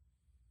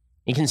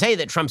 You can say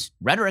that Trump's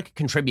rhetoric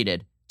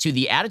contributed to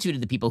the attitude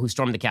of the people who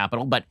stormed the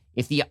Capitol, but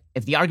if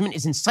the argument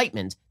is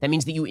incitement, that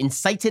means that you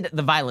incited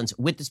the violence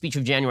with the speech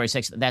of January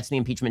 6th. That's the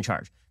impeachment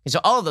charge. Okay, so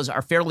all of those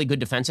are fairly good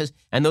defenses,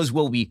 and those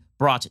will be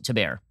brought to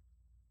bear.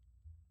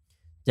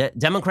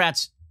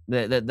 Democrats,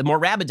 the more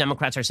rabid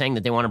Democrats are saying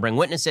that they want to bring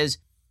witnesses.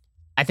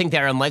 I think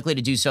they're unlikely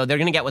to do so. They're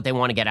going to get what they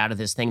want to get out of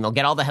this thing. They'll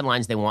get all the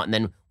headlines they want, and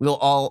then we'll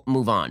all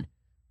move on.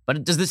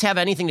 But does this have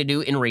anything to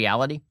do in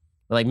reality?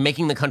 Like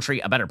making the country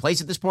a better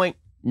place at this point?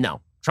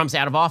 No. Trump's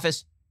out of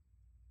office.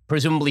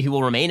 Presumably he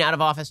will remain out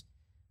of office.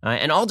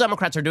 And all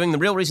Democrats are doing, the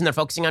real reason they're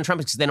focusing on Trump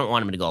is because they don't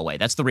want him to go away.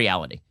 That's the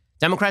reality.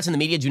 Democrats and the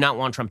media do not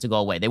want Trump to go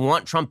away. They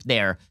want Trump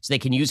there so they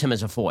can use him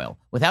as a foil.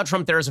 Without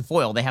Trump there as a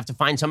foil, they have to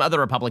find some other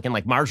Republican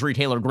like Marjorie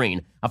Taylor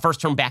Greene, a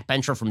first-term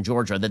backbencher from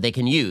Georgia, that they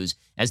can use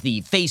as the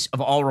face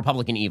of all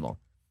Republican evil.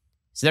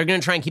 So they're going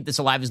to try and keep this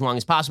alive as long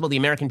as possible. The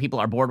American people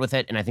are bored with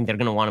it, and I think they're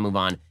going to want to move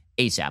on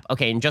ASAP.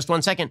 Okay, in just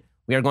 1 second,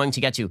 we are going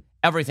to get to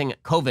everything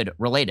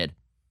COVID-related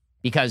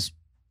because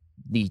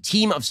the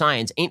team of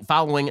science ain't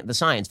following the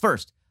science.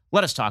 First,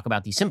 let us talk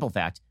about the simple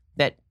fact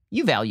that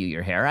you value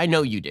your hair. I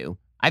know you do.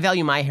 I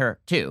value my hair,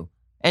 too.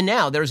 And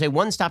now there's a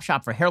one-stop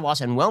shop for hair loss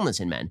and wellness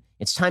in men.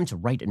 It's time to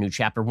write a new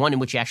chapter, one in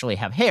which you actually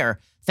have hair.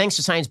 Thanks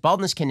to science,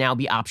 baldness can now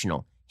be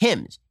optional.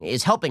 Hims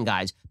is helping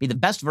guys be the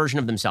best version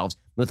of themselves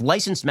with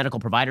licensed medical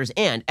providers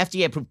and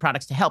FDA-approved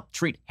products to help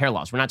treat hair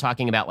loss. We're not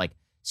talking about like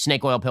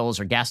snake oil pills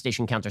or gas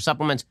station counter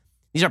supplements.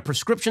 These are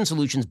prescription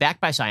solutions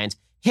backed by science.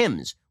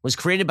 Hims was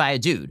created by a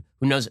dude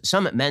who knows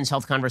some men's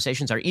health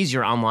conversations are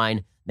easier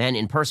online than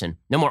in person.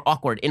 No more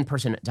awkward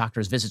in-person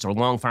doctor's visits or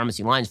long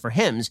pharmacy lines. For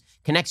Hims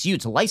connects you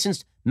to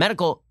licensed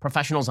medical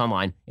professionals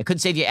online. It could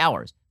save you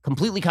hours.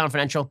 Completely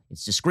confidential.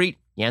 It's discreet.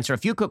 You answer a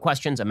few quick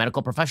questions, a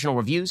medical professional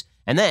reviews,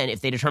 and then if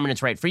they determine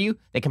it's right for you,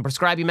 they can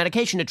prescribe you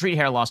medication to treat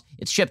hair loss.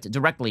 It's shipped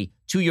directly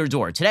to your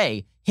door.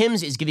 Today,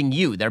 Hims is giving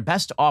you their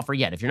best offer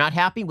yet. If you're not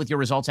happy with your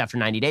results after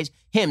 90 days,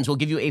 Hims will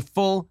give you a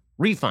full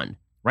refund.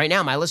 Right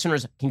now, my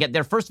listeners can get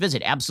their first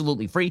visit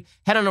absolutely free.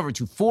 Head on over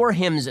to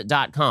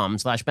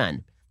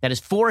forhims.com/Ben. That is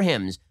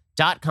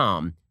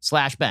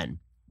forhims.com/Ben.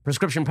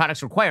 Prescription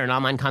products require an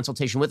online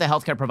consultation with a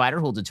healthcare provider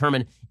who will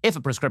determine if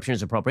a prescription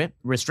is appropriate.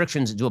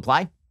 Restrictions do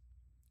apply.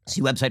 See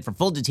website for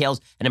full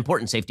details and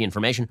important safety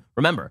information.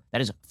 Remember,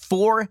 that is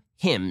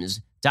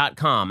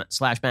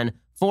forhims.com/Ben.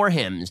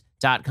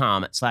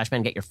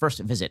 forhims.com/Ben. Get your first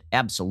visit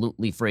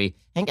absolutely free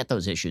and get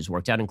those issues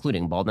worked out,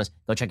 including baldness.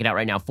 Go check it out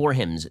right now,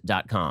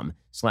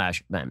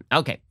 forhims.com/Ben.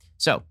 Okay,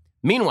 so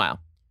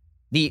meanwhile,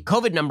 the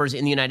COVID numbers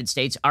in the United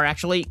States are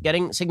actually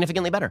getting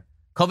significantly better.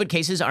 COVID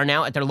cases are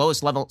now at their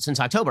lowest level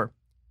since October,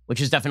 which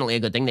is definitely a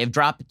good thing. They've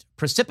dropped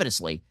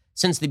precipitously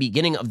since the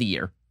beginning of the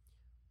year.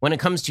 When it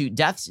comes to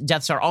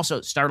deaths are also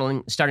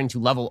starting to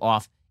level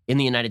off in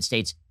the United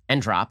States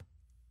and drop.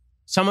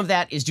 Some of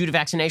that is due to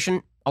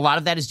vaccination. A lot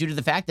of that is due to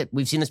the fact that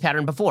we've seen this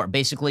pattern before.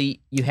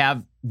 Basically, you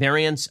have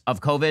variants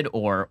of COVID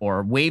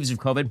or waves of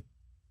COVID.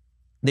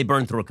 They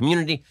burn through a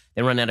community.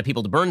 They run out of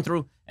people to burn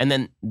through, and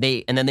then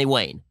they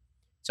wane.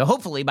 So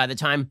hopefully, by the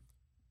time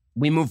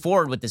we move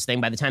forward with this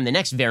thing, by the time the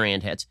next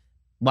variant hits,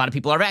 a lot of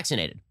people are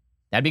vaccinated.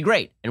 That'd be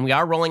great. And we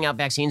are rolling out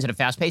vaccines at a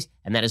fast pace,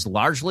 and that is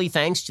largely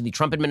thanks to the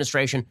Trump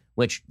administration,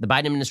 which the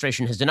Biden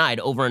administration has denied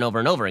over and over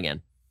and over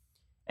again.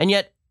 And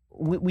yet,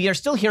 we are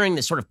still hearing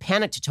this sort of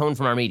panicked tone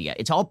from our media.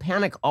 It's all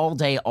panic all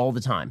day, all the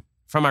time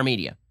from our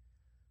media.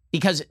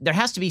 Because there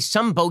has to be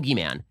some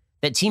bogeyman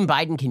that Team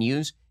Biden can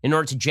use in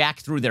order to jack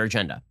through their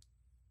agenda.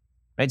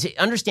 Right? To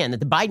understand that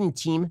the Biden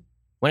team,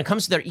 when it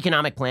comes to their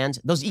economic plans,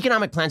 those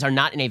economic plans are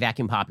not in a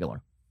vacuum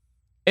popular.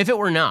 If it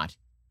were not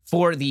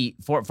for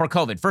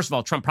COVID, first of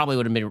all, Trump probably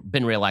would have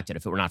been reelected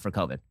if it were not for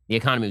COVID. The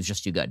economy was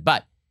just too good.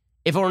 But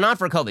if it were not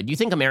for COVID, do you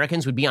think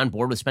Americans would be on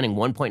board with spending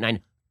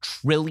 $1.9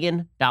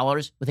 trillion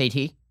with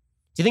AT?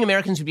 Do you think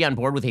Americans would be on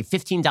board with a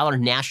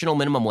 $15 national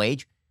minimum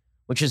wage,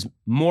 which is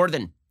more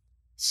than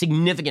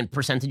significant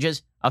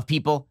percentages of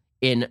people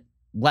in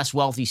less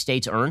wealthy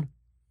states earn?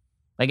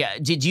 Like,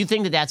 do you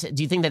think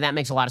that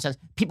makes a lot of sense?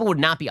 People would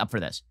not be up for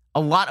this.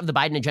 A lot of the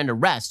Biden agenda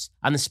rests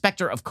on the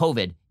specter of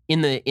COVID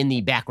in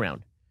the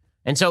background.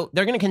 And so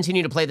they're going to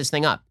continue to play this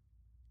thing up.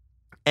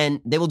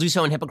 And they will do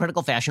so in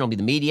hypocritical fashion. It'll be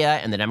the media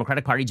and the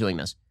Democratic Party doing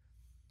this.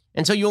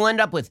 And so you'll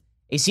end up with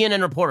a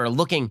CNN reporter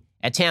looking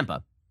at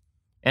Tampa.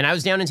 And I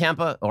was down in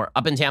Tampa, or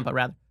up in Tampa,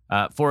 rather,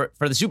 for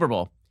the Super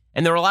Bowl.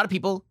 And there were a lot of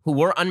people who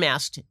were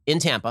unmasked in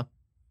Tampa. I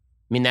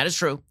mean, that is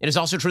true. It is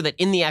also true that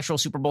in the actual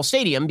Super Bowl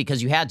stadium,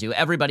 because you had to,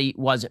 everybody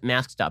was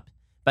masked up.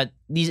 But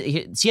these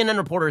CNN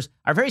reporters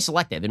are very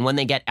selective in when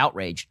they get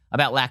outraged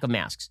about lack of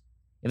masks.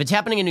 If it's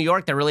happening in New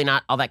York, they're really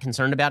not all that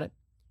concerned about it.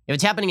 If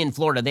it's happening in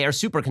Florida, they are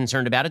super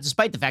concerned about it,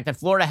 despite the fact that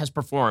Florida has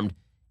performed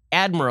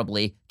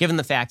admirably, given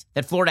the fact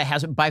that Florida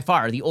has by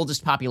far the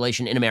oldest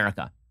population in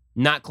America.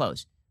 Not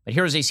close. But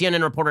here's a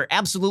CNN reporter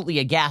absolutely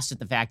aghast at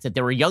the fact that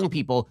there were young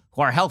people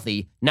who are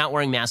healthy not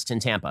wearing masks in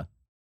Tampa.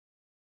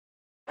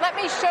 Let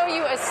me show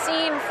you a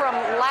scene from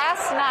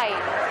last night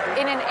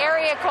in an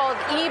area called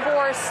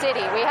Ybor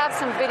City. We have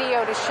some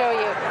video to show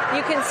you.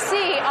 You can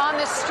see on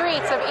the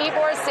streets of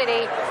Ybor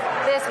City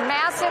this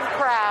massive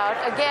crowd.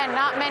 Again,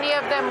 not many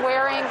of them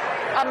wearing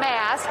a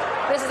mask.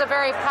 This is a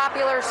very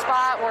popular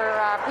spot where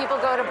people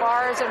go to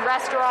bars and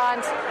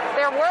restaurants.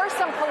 There were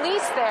some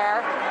police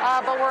there,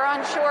 but we're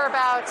unsure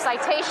about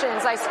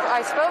citations. I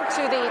spoke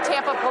to the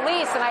Tampa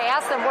police and I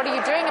asked them, what are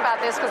you doing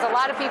about this? Because a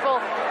lot of people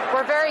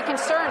were very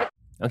concerned.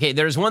 Okay,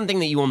 there's one thing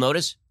that you will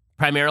notice,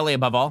 primarily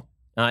above all,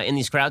 in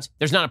these crowds.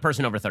 There's not a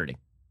person over 30.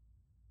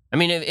 I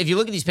mean, if you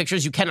look at these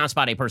pictures, you cannot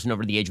spot a person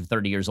over the age of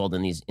 30 years old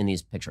in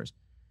these pictures.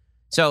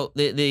 So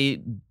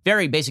the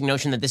very basic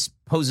notion that this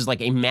poses like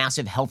a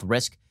massive health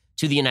risk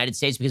to the United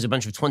States because a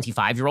bunch of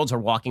 25-year-olds are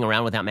walking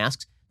around without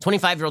masks.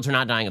 25-year-olds are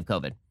not dying of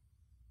COVID.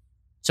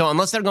 So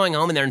unless they're going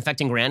home and they're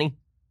infecting Granny,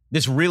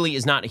 this really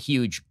is not a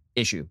huge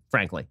issue,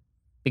 frankly.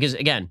 Because,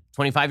 again,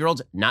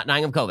 25-year-olds not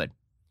dying of COVID.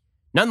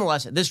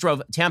 Nonetheless, this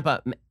drove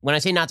Tampa, when I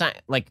say not dying,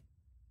 like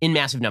in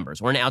massive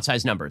numbers or in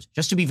outsized numbers,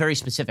 just to be very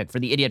specific for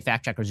the idiot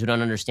fact checkers who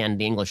don't understand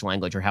the English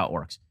language or how it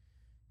works.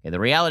 Okay, the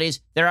reality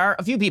is there are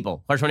a few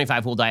people who are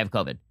 25 who will die of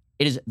COVID.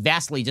 It is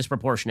vastly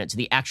disproportionate to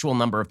the actual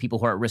number of people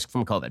who are at risk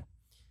from COVID.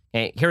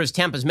 Okay, here is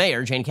Tampa's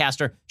mayor, Jane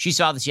Castor. She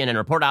saw the CNN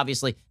report,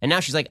 obviously, and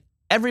now she's like,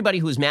 everybody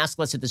who is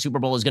maskless at the Super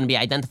Bowl is going to be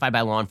identified by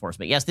law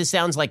enforcement. Yes, this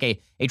sounds like a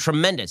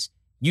tremendous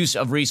use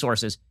of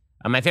resources.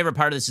 My favorite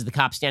part of this is the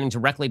cop standing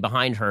directly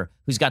behind her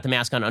who's got the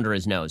mask on under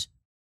his nose.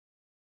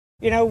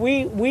 You know,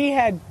 we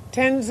had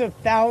tens of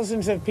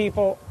thousands of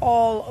people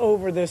all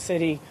over the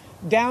city,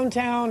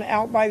 downtown,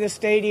 out by the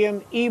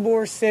stadium,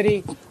 Ybor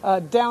City,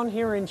 down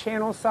here in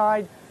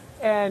Channelside,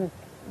 and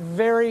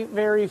very,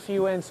 very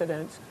few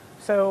incidents.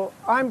 So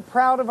I'm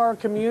proud of our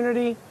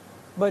community,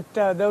 but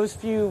those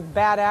few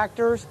bad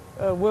actors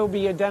will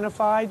be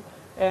identified,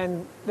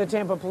 and the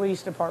Tampa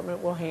Police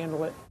Department will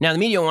handle it. Now, the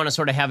media want to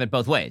sort of have it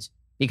both ways.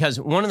 Because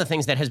one of the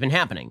things that has been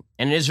happening,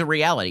 and it is a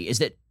reality, is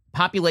that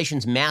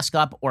populations mask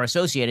up or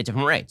associate at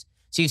different rates.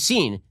 So you've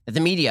seen that the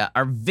media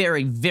are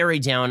very, very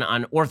down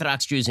on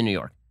Orthodox Jews in New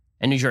York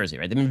and New Jersey,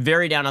 right? They've been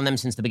very down on them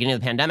since the beginning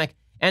of the pandemic.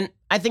 And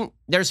I think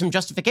there's some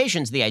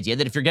justification to the idea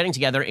that if you're getting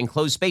together in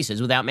closed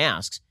spaces without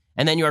masks,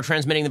 and then you are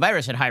transmitting the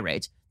virus at high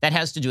rates, that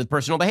has to do with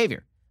personal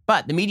behavior.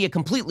 But the media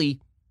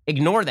completely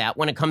ignore that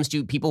when it comes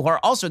to people who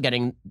are also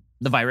getting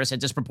the virus at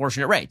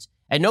disproportionate rates.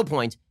 At no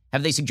point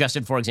have they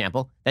suggested, for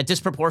example, that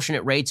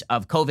disproportionate rates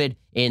of COVID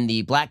in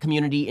the black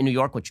community in New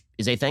York, which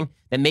is a thing,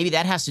 that maybe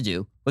that has to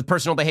do with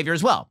personal behavior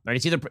as well,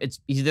 right? It's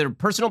either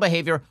personal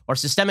behavior or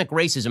systemic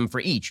racism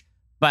for each.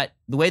 But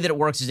the way that it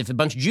works is if a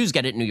bunch of Jews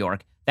get it in New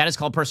York, that is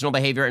called personal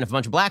behavior. And if a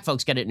bunch of black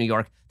folks get it in New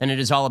York, then it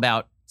is all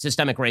about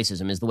systemic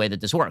racism is the way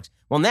that this works.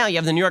 Well, now you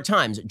have the New York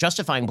Times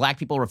justifying black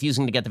people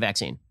refusing to get the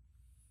vaccine.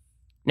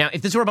 Now,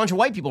 if this were a bunch of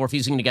white people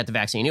refusing to get the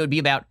vaccine, it would be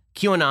about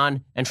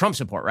QAnon and Trump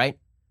support, right?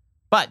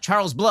 But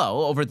Charles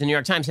Blow over at the New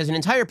York Times has an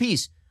entire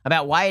piece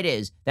about why it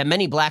is that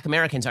many black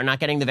Americans are not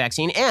getting the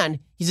vaccine, and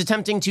he's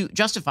attempting to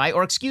justify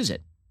or excuse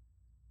it,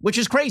 which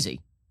is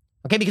crazy.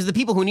 Okay, because the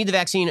people who need the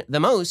vaccine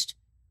the most,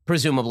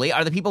 presumably,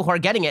 are the people who are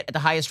getting it at the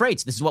highest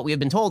rates. This is what we have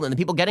been told, and the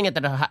people getting it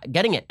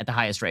at the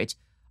highest rates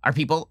are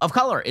people of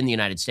color in the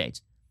United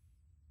States.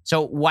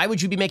 So why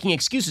would you be making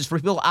excuses for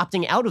people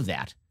opting out of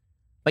that?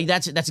 Like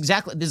that's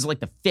exactly, this is like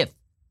the fifth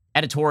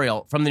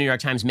editorial from the New York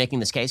Times making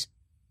this case.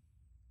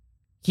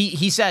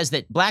 He says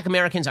that black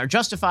Americans are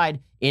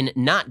justified in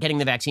not getting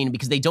the vaccine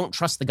because they don't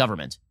trust the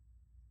government,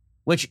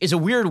 which is a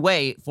weird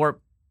way for,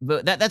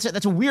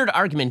 that's a weird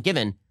argument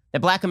given that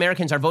black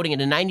Americans are voting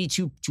at a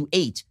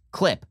 92-8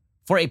 clip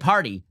for a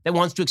party that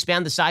wants to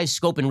expand the size,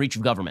 scope, and reach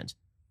of government.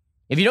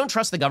 If you don't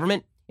trust the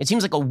government, it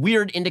seems like a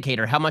weird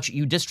indicator how much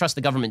you distrust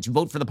the government to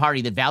vote for the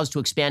party that vows to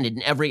expand it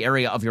in every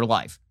area of your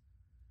life.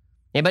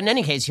 Yeah, but in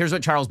any case, here's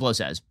what Charles Blow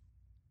says.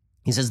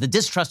 He says the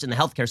distrust in the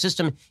healthcare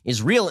system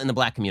is real in the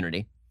black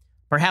community.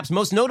 Perhaps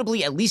most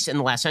notably, at least in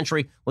the last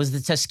century, was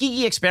the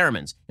Tuskegee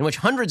experiments, in which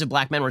hundreds of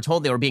black men were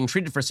told they were being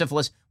treated for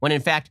syphilis when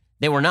in fact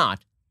they were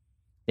not.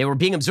 They were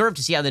being observed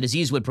to see how the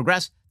disease would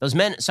progress. Those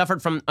men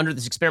suffered from under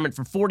this experiment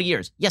for 40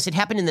 years. Yes, it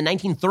happened in the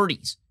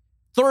 1930s.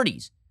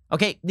 30s.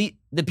 Okay,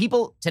 the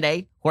people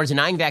today who are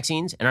denying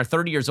vaccines and are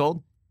 30 years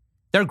old,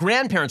 their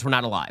grandparents were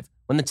not alive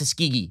when the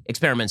Tuskegee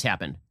experiments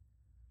happened.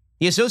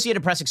 The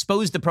Associated Press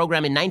exposed the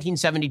program in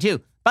 1972,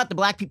 but the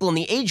black people in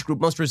the age group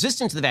most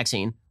resistant to the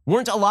vaccine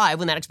weren't alive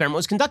when that experiment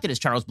was conducted, as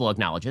Charles Blow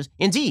acknowledges.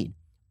 Indeed,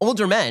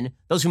 older men,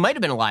 those who might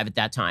have been alive at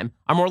that time,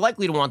 are more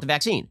likely to want the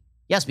vaccine.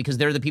 Yes, because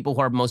they're the people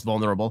who are most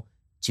vulnerable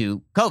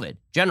to COVID,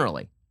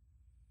 generally.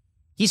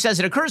 He says,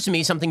 it occurs to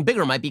me something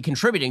bigger might be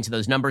contributing to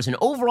those numbers, an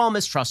overall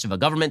mistrust of a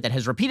government that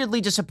has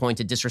repeatedly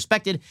disappointed,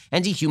 disrespected,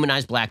 and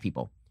dehumanized black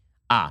people.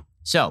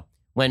 So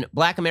when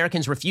black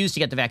Americans refuse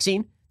to get the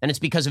vaccine, then it's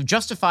because of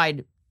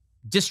justified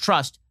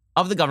distrust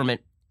of the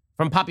government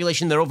from a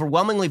population that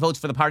overwhelmingly votes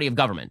for the party of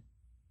government.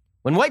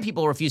 When white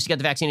people refuse to get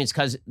the vaccine, it's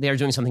because they are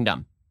doing something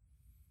dumb.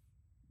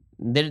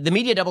 The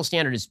media double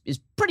standard is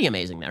pretty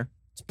amazing there.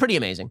 It's pretty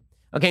amazing.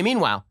 Okay,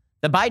 meanwhile,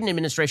 the Biden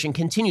administration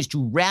continues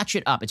to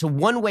ratchet up. It's a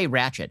one-way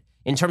ratchet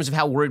in terms of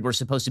how worried we're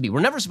supposed to be.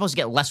 We're never supposed to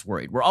get less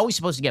worried. We're always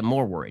supposed to get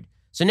more worried.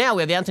 So now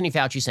we have Anthony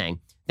Fauci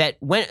saying that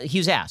when he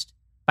was asked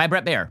by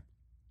Brett Baer,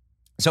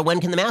 so when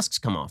can the masks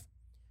come off?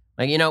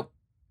 Like, you know,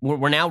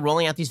 we're now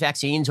rolling out these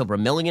vaccines, over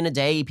 1 million a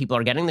day. People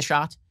are getting the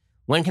shot.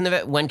 When can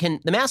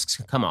the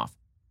masks come off?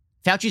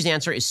 Fauci's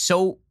answer is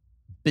so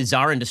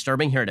bizarre and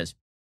disturbing. Here it is.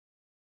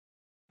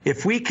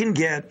 If we can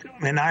get,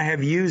 and I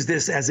have used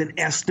this as an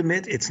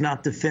estimate, it's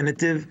not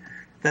definitive,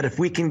 that if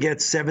we can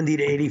get 70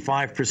 to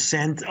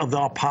 85% of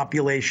our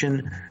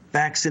population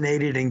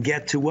vaccinated and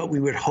get to what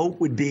we would hope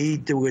would be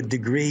to a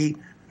degree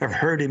of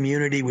herd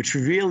immunity, which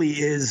really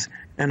is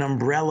an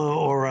umbrella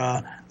or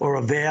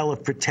a veil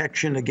of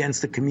protection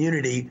against the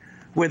community,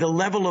 where the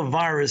level of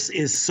virus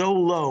is so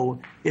low,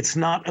 it's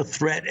not a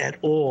threat at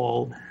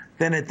all,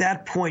 then at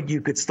that point you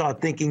could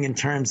start thinking in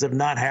terms of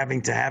not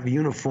having to have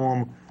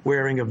uniform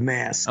wearing of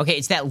masks. Okay,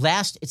 it's that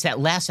last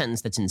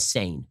sentence that's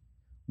insane.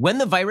 When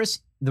the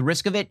virus, the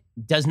risk of it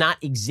does not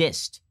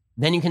exist,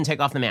 then you can take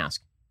off the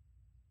mask.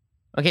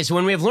 Okay, so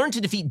when we have learned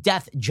to defeat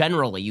death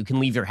generally, you can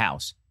leave your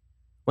house.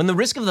 When the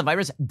risk of the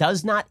virus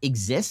does not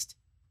exist,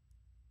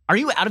 are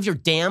you out of your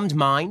damned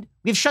mind?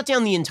 We have shut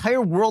down the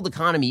entire world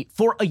economy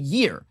for a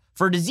year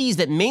for a disease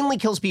that mainly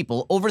kills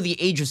people over the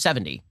age of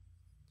 70.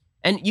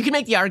 And you can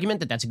make the argument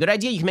that that's a good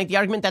idea. You can make the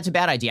argument that's a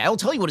bad idea. I will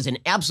tell you what is an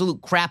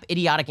absolute crap,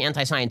 idiotic,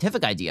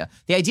 anti-scientific idea.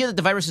 The idea that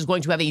the virus is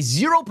going to have a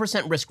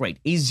 0%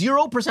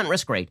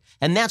 risk rate,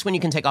 and that's when you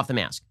can take off the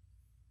mask.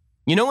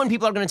 You know when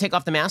people are going to take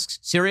off the masks?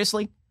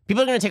 Seriously?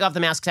 People are going to take off the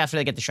masks after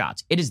they get the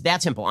shots. It is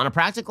that simple. On a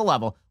practical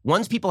level,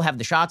 once people have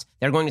the shots,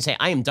 they're going to say,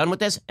 I am done with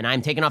this, and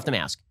I'm taking off the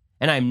mask.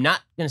 And I'm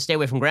not going to stay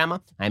away from grandma.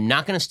 I'm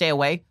not going to stay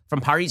away from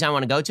parties I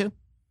want to go to.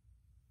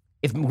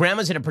 If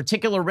grandma's at a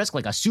particular risk,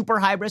 like a super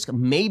high risk,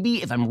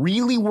 maybe if I'm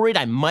really worried,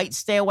 I might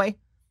stay away.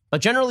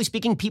 But generally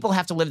speaking, people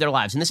have to live their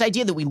lives. And this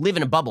idea that we live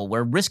in a bubble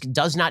where risk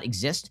does not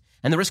exist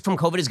and the risk from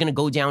COVID is going to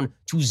go down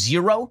to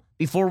 0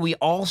 before we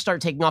all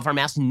start taking off our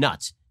masks,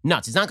 nuts.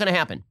 It's not going to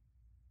happen.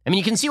 I mean,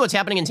 you can see what's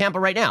happening in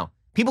Tampa right now.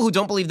 People who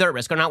don't believe they're at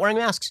risk are not wearing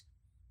masks.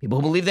 People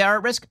who believe they are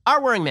at risk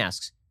are wearing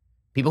masks.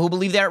 People who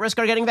believe they're at risk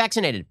are getting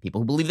vaccinated. People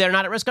who believe they're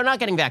not at risk are not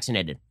getting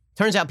vaccinated.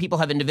 Turns out people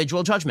have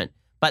individual judgment.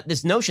 But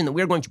this notion that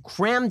we're going to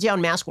cram down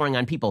mask wearing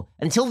on people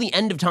until the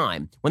end of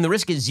time, when the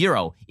risk is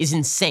 0, is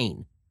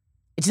insane.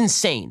 It's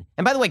insane.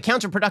 And by the way,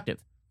 counterproductive.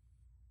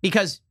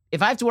 Because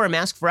if I have to wear a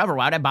mask forever,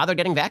 why would I bother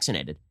getting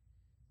vaccinated?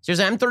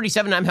 Seriously, I'm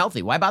 37 and I'm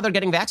healthy. Why bother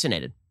getting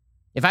vaccinated?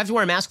 If I have to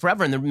wear a mask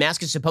forever and the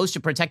mask is supposed to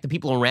protect the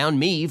people around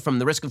me from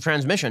the risk of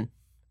transmission,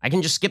 I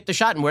can just skip the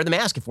shot and wear the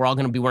mask if we're all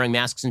going to be wearing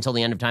masks until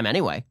the end of time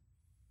anyway.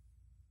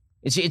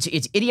 It's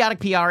idiotic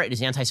PR. It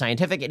is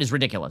anti-scientific. It is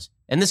ridiculous.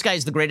 And this guy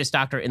is the greatest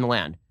doctor in the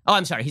land. Oh,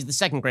 I'm sorry. He's the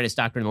second greatest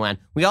doctor in the land.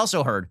 We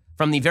also heard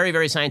from the very,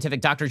 very scientific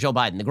Dr. Joe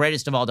Biden, the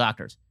greatest of all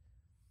doctors.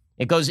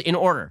 It goes in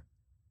order.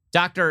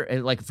 Doctor,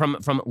 like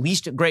from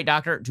least great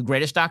doctor to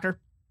greatest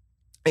doctor.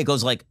 It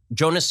goes like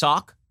Jonas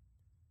Salk,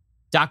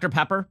 Dr.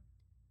 Pepper,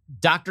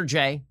 Dr.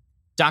 J,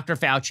 Dr.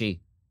 Fauci,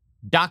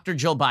 Dr.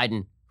 Jill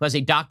Biden, who has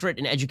a doctorate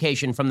in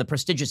education from the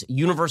prestigious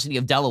University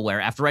of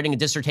Delaware after writing a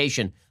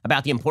dissertation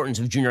about the importance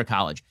of junior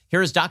college.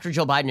 Here is Dr.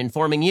 Jill Biden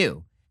informing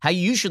you how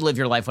you should live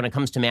your life when it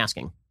comes to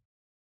masking.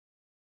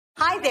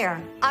 Hi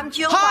there. I'm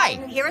Jill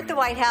Biden here at the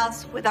White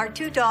House with our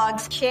 2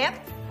 dogs, Champ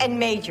and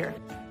Major.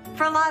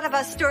 For a lot of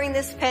us during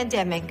this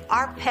pandemic,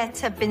 our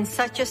pets have been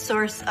such a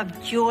source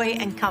of joy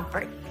and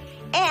comfort.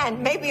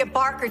 And maybe a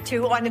bark or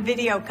 2 on a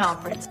video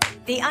conference.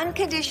 The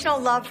unconditional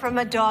love from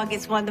a dog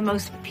is one of the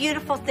most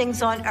beautiful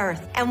things on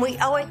earth, and we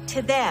owe it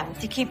to them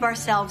to keep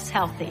ourselves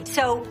healthy.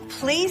 So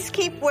please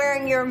keep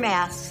wearing your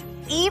masks,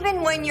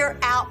 even when you're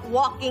out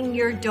walking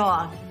your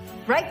dog.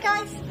 Right,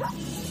 guys?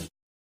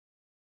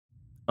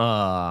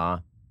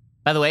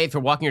 By the way, if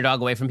you're walking your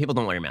dog away from people,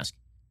 don't wear your mask.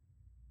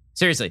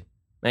 Seriously.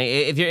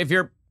 If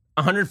you're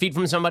 100 feet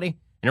from somebody and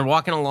you're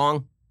walking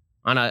along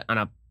on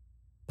a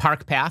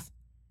park path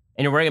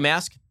and you're wearing a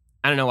mask,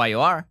 I don't know why you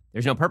are.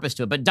 There's no purpose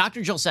to it. But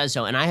Dr. Jill says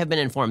so, and I have been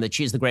informed that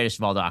she is the greatest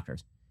of all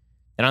doctors.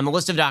 And on the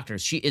list of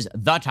doctors, she is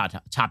the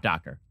top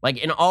doctor, like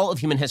in all of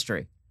human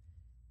history.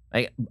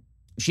 Like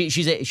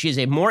she's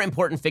a more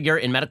important figure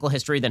in medical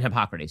history than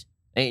Hippocrates.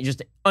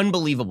 Just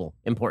unbelievable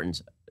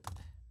importance.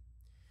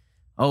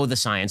 Oh, the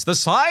science. The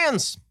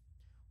science!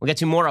 We'll get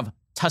to more of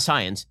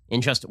science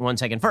in just 1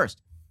 second.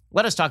 First,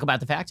 let us talk about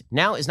the fact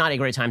now is not a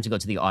great time to go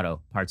to the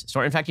auto parts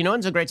store. In fact, you know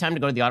when's a great time to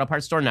go to the auto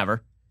parts store?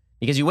 Never.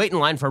 Because you wait in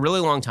line for a really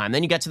long time,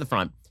 then you get to the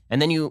front,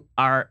 and then you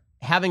are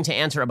having to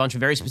answer a bunch of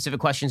very specific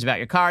questions about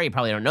your car you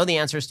probably don't know the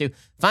answers to.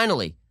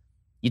 Finally,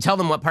 you tell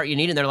them what part you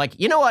need, and they're like,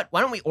 you know what,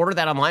 why don't we order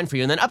that online for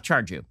you and then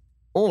upcharge you?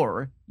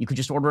 Or you could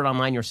just order it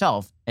online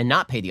yourself and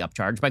not pay the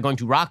upcharge by going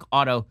to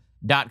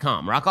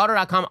rockauto.com.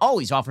 Rockauto.com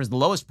always offers the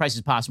lowest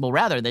prices possible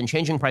rather than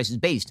changing prices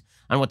based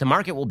on what the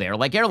market will bear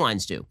like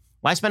airlines do.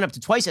 Why spend up to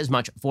twice as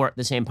much for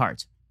the same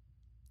parts?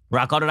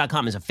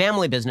 RockAuto.com is a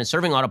family business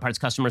serving auto parts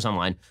customers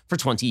online for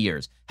 20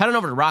 years. Head on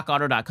over to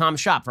RockAuto.com,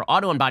 shop for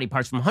auto and body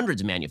parts from hundreds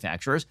of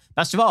manufacturers.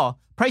 Best of all,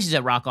 prices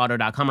at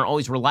RockAuto.com are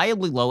always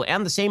reliably low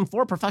and the same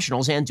for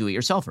professionals and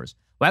do-it-yourselfers.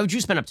 Why would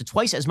you spend up to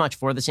twice as much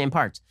for the same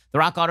parts? The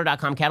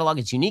RockAuto.com catalog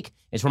is unique.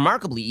 It's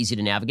remarkably easy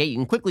to navigate. You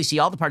can quickly see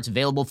all the parts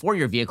available for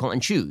your vehicle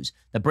and choose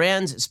the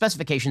brands,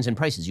 specifications, and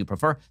prices you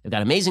prefer. They've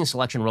got amazing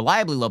selection,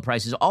 reliably low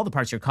prices, all the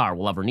parts your car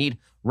will ever need.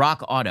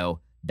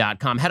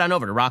 RockAuto.com. Head on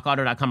over to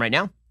RockAuto.com right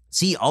now.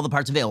 See all the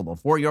parts available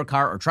for your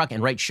car or truck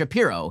and write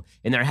Shapiro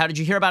in their How Did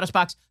You Hear About Us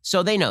box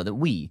so they know that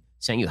we,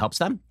 saying you helps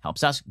them,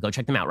 helps us. Go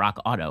check them out,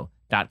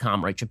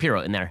 rockauto.com. Write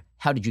Shapiro in their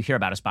How Did You Hear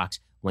About Us box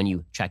when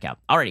you check out.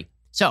 Alrighty,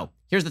 so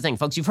here's the thing,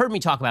 folks. You've heard me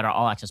talk about our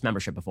All Access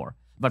membership before,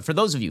 but for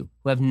those of you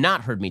who have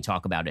not heard me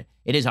talk about it,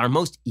 it is our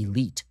most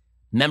elite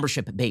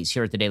membership base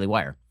here at the Daily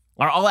Wire.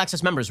 Our All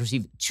Access members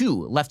receive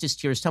 2 leftist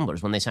tears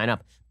tumblers when they sign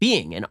up.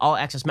 Being an All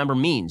Access member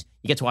means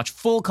you get to watch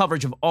full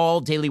coverage of all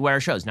Daily Wire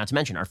shows, not to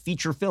mention our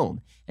feature film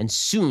and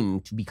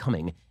soon to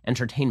becoming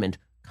entertainment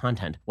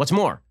content. What's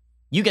more,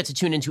 you get to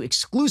tune into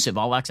exclusive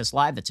All Access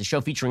Live. That's a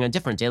show featuring a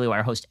different Daily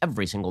Wire host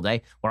every single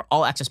day, where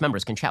All Access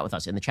members can chat with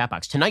us in the chat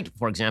box. Tonight,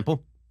 for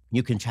example,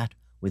 you can chat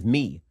with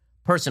me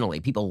personally.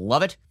 People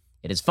love it.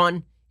 It is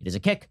fun. It is a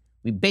kick.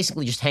 We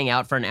basically just hang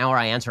out for an hour.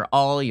 I answer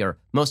all your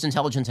most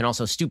intelligent and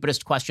also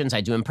stupidest questions. I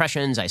do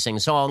impressions. I sing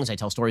songs. I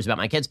tell stories about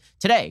my kids.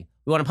 Today,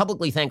 we want to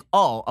publicly thank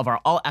all of our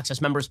All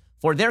Access members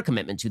for their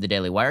commitment to the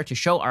Daily Wire. To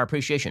show our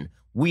appreciation,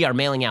 we are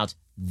mailing out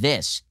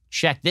this.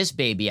 Check this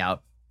baby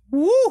out.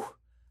 Woo!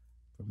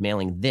 We're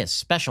mailing this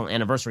special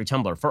anniversary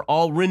tumbler for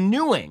all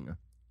renewing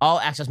All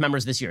Access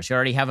members this year. So you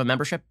already have a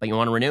membership, but you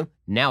want to renew?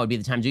 Now would be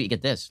the time to do it. You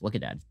get this. Look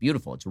at that. It's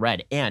beautiful. It's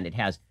red, and it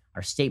has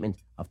our statement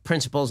of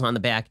principles on the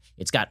back.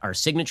 It's got our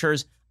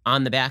signatures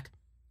on the back.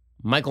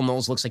 Michael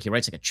Knowles looks like he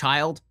writes like a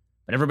child,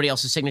 but everybody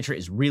else's signature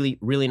is really,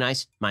 really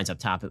nice. Mine's up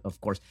top,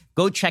 of course.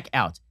 Go check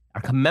out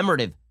our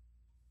commemorative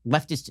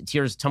leftist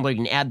tears tumbler. You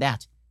can add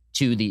that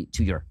to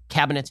your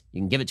cabinet. You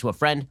can give it to a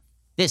friend.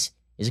 This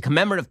is a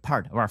commemorative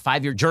part of our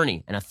 5-year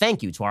journey, and a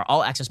thank you to our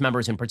All Access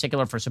members in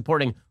particular for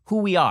supporting who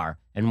we are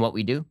and what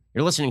we do.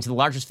 You're listening to the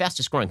largest,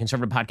 fastest growing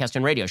conservative podcast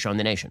and radio show in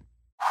the nation.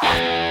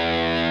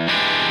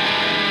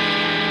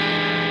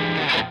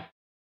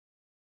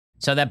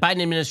 So that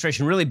Biden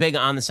administration really big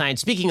on the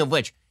science. Speaking of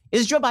which,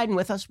 is Joe Biden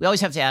with us? We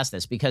always have to ask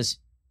this because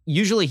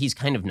usually he's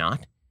kind of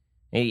not.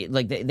 They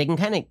can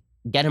kind of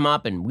get him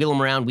up and wheel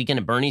him around Weekend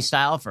at Bernie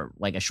style for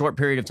like a short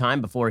period of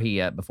time before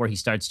he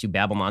starts to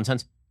babble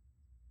nonsense.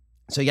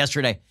 So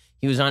yesterday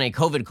he was on a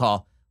COVID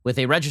call with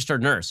a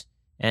registered nurse,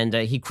 and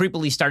he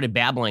creepily started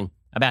babbling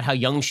about how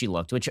young she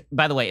looked. Which,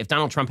 by the way, if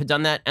Donald Trump had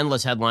done that,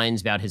 endless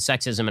headlines about his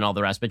sexism and all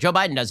the rest. But Joe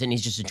Biden does it, and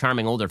he's just a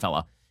charming older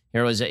fellow.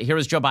 Here was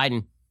Joe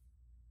Biden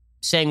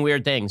saying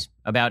weird things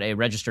about a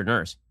registered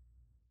nurse.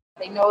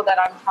 They know that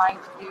I'm trying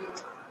to do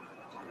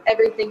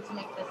everything to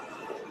make this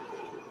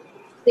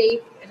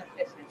safe and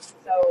efficient.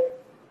 So,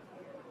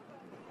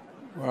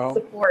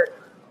 support.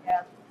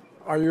 Yeah.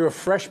 Are you a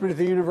freshman at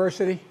the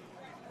university?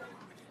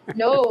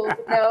 No.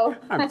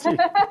 I'm teasing.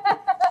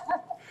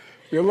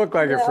 You look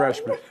like a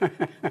freshman.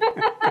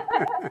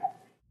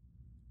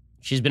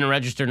 She's been a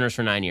registered nurse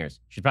for 9 years.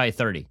 She's probably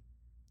 30.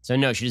 So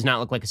no, she does not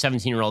look like a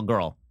 17-year-old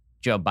girl.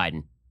 Joe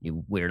Biden.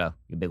 You weirdo.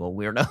 You big old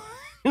weirdo.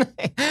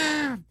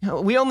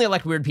 We only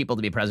elect weird people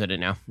to be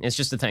president now. It's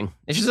just a thing.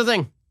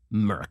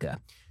 America.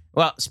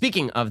 Well,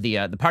 speaking of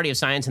the Party of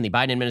Science and the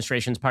Biden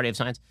administration's Party of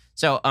Science,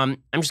 so I'm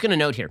just going to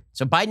note here.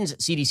 So Biden's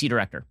CDC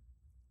director,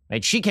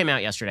 right? She came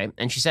out yesterday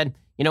and she said,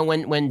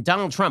 when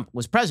Donald Trump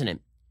was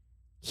president,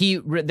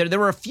 there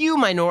were a few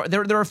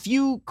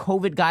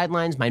COVID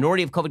guidelines,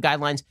 minority of COVID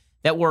guidelines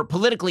that were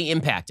politically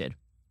impacted.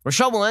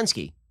 Rochelle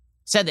Walensky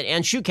said that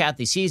Ann Schukath,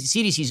 the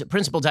CDC's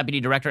principal deputy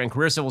director and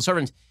career civil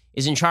servant,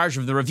 is in charge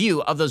of the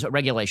review of those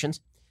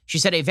regulations. She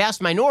said a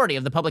vast minority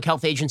of the public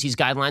health agency's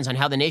guidelines on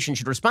how the nation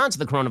should respond to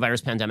the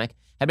coronavirus pandemic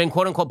had been,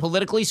 quote unquote,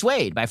 politically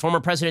swayed by former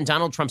President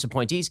Donald Trump's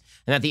appointees,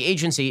 and that the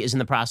agency is in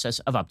the process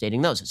of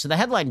updating those. So the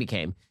headline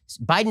became,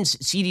 Biden's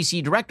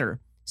CDC director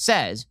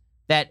says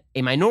that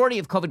a minority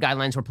of COVID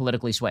guidelines were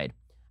politically swayed.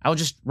 I will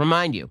just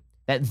remind you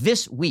that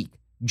this week,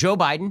 Joe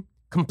Biden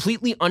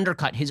completely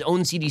undercut his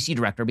own CDC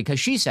director because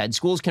she said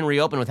schools can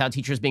reopen without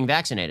teachers being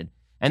vaccinated.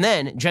 And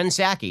then Jen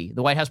Psaki,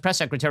 the White House press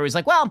secretary, was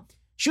like, well,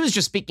 she was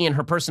just speaking in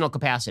her personal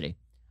capacity.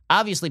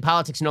 Obviously,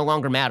 politics no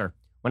longer matter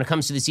when it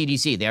comes to the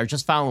CDC. They are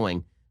just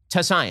following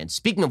to science.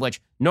 Speaking of which,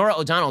 Norah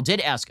O'Donnell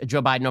did ask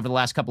Joe Biden over the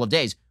last couple of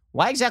days,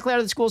 why exactly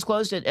are the schools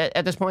closed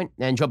at this point?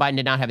 And Joe Biden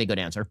did not have a good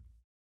answer.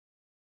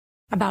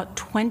 About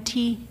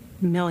 20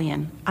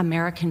 million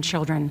American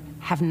children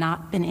have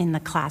not been in the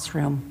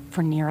classroom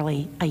for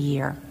nearly a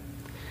year.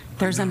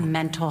 There's a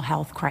mental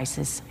health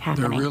crisis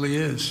happening. There really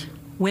is.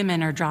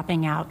 Women are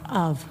dropping out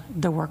of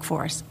the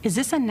workforce. Is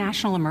this a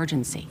national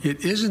emergency?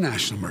 It is a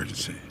national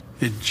emergency.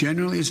 It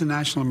generally is a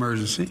national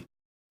emergency.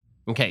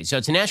 Okay, so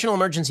it's a national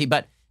emergency,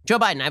 but Joe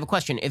Biden, I have a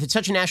question. If it's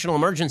such a national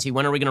emergency,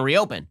 when are we going to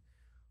reopen?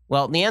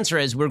 Well, the answer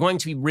is we're going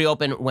to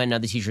reopen when the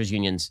teachers'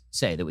 unions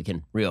say that we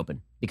can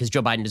reopen because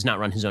Joe Biden does not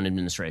run his own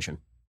administration.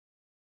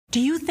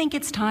 Do you think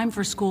it's time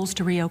for schools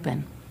to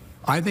reopen?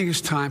 I think it's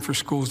time for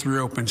schools to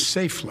reopen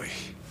safely.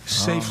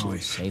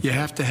 Safely. You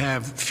have to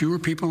have fewer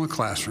people in the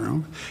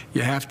classroom.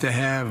 You have to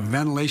have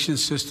ventilation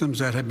systems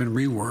that have been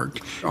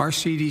reworked. Our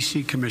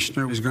CDC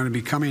commissioner is going to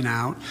be coming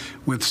out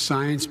with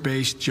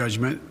science-based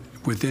judgment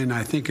within,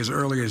 I think, as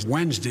early as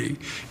Wednesday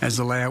as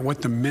to lay out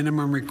what the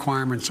minimum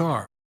requirements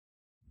are.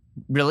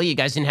 Really? You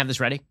guys didn't have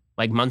this ready?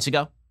 Like months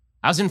ago?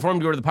 I was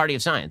informed you were the party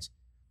of science.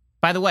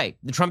 By the way,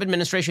 the Trump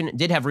administration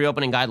did have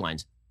reopening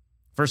guidelines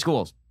for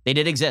schools. They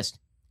did exist.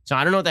 So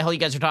I don't know what the hell you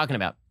guys are talking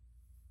about.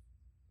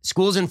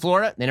 Schools in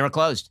Florida, they never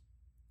closed.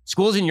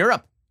 Schools in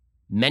Europe,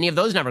 many of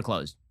those never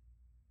closed.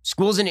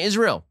 Schools in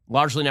Israel,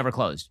 largely never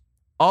closed.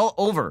 All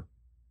over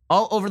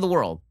the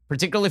world,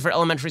 particularly for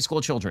elementary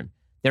school children,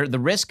 the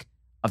risk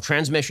of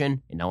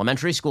transmission in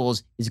elementary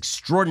schools is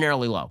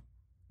extraordinarily low.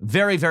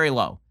 Very, very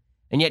low.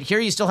 And yet here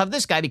you still have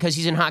this guy because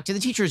he's in hock to the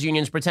teachers'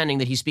 unions pretending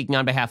that he's speaking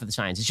on behalf of the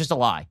science. It's just a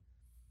lie.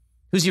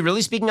 Who's he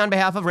really speaking on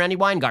behalf of? Randy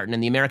Weingarten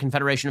and the American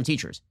Federation of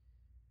Teachers.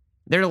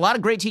 There are a lot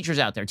of great teachers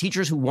out there,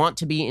 teachers who want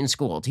to be in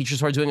school, teachers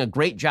who are doing a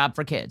great job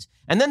for kids.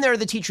 And then there are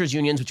the teachers'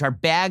 unions, which are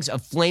bags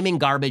of flaming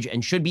garbage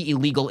and should be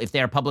illegal if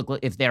they are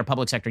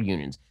public sector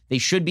unions. They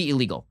should be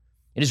illegal.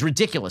 It is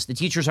ridiculous. The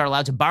teachers are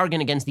allowed to bargain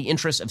against the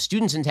interests of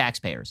students and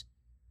taxpayers.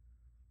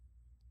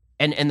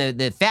 And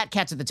the fat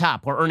cats at the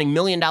top who are earning $1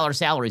 million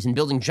salaries and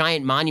building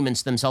giant monuments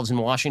to themselves in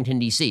Washington,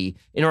 D.C.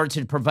 in order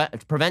to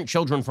prevent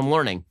children from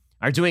learning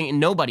are doing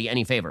nobody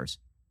any favors.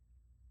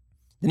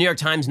 The New York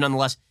Times,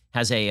 nonetheless,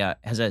 has a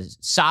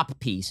SOP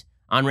piece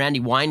on Randy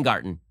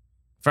Weingarten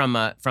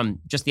from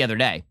just the other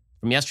day,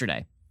 from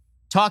yesterday,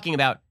 talking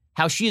about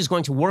how she is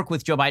going to work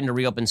with Joe Biden to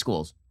reopen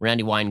schools.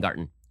 Randy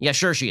Weingarten. Yeah,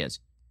 sure she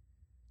is.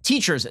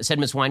 Teachers, said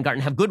Ms.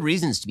 Weingarten, have good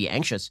reasons to be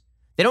anxious.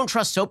 They don't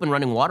trust soap and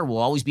running water will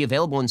always be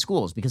available in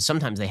schools because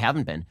sometimes they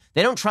haven't been.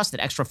 They don't trust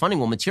that extra funding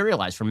will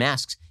materialize for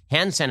masks,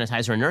 hand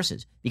sanitizer, and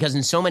nurses because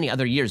in so many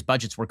other years,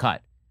 budgets were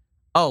cut.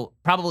 Oh,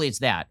 probably it's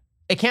that.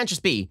 It can't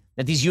just be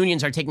that these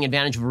unions are taking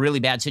advantage of a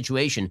really bad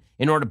situation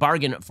in order to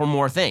bargain for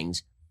more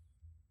things.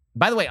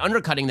 By the way,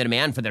 undercutting the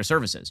demand for their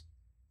services.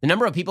 The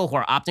number of people who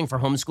are opting for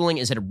homeschooling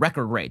is at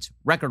record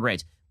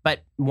rates.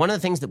 But one of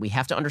the things that we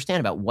have to understand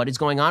about what is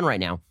going on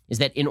right now is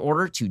that in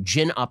order to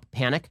ginning up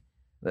panic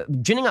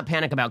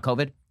about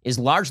COVID is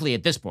largely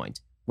at this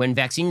point, when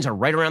vaccines are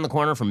right around the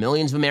corner for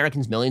millions of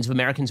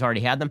Americans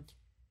already had them.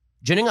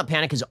 Ginning up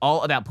panic is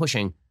all about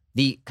pushing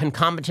the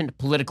concomitant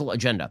political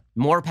agenda.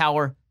 More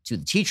power to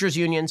the teachers'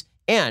 unions,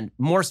 and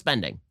more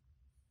spending.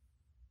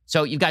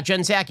 So you've got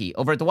Jen Psaki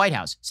over at the White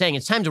House saying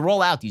it's time to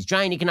roll out these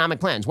giant economic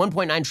plans,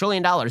 $1.9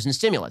 trillion in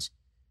stimulus.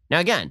 Now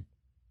again,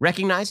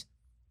 recognize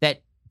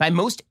that by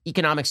most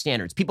economic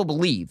standards, people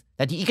believe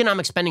that the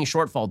economic spending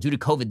shortfall due to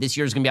COVID this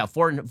year is going to be about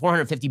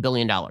 $450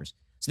 billion. So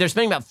they're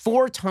spending about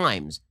 4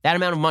 times that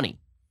amount of money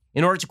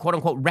in order to, quote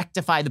unquote,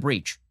 rectify the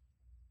breach.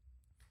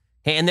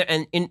 Okay,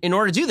 and in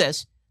order to do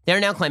this, they're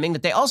now claiming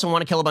that they also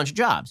want to kill a bunch of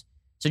jobs.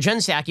 So Jen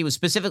Psaki was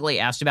specifically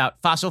asked about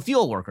fossil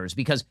fuel workers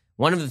because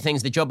one of the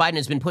things that Joe Biden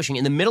has been pushing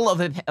in the middle of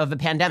a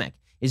pandemic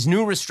is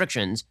new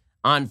restrictions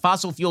on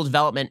fossil fuel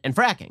development and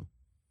fracking.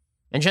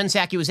 And Jen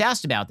Psaki was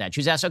asked about that.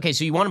 She was asked, okay,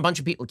 so you want a bunch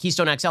of people,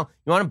 Keystone XL,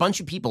 you want a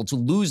bunch of people to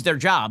lose their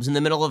jobs in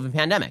the middle of a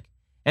pandemic.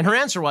 And her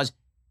answer was,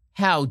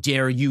 how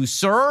dare you,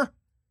 sir?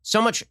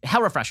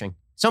 How refreshing.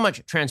 So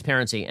much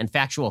transparency and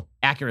factual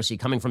accuracy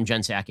coming from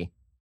Jen Psaki.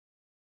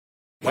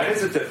 When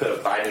is it that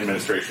the Biden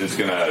administration is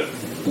going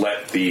to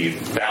let the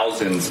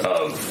thousands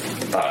of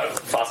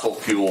fossil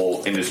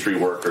fuel industry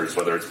workers,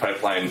 whether it's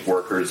pipeline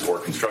workers or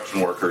construction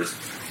workers,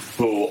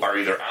 who are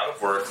either out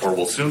of work or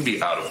will soon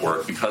be out of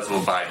work because of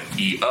a Biden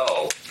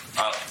EO,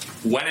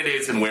 when it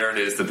is and where it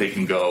is that they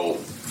can go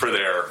for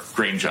their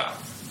green job?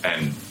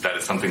 And that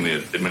is something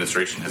the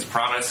administration has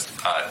promised.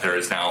 There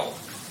is now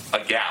a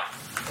gap.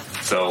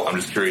 So I'm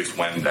just curious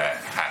when that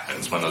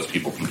happens, when those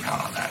people can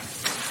count on that.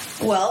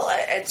 Well,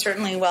 I'd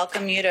certainly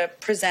welcome you to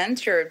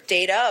present your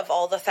data of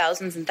all the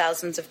thousands and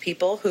thousands of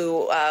people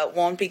who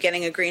won't be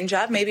getting a green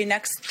job. Maybe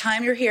next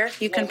time you're here,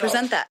 you can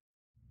present that.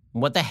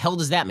 What the hell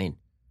does that mean?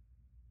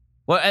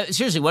 Well,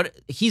 seriously, what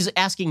he's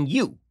asking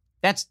you.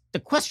 That's the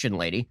question,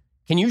 lady.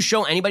 Can you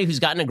show anybody who's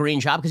gotten a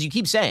green job? Because you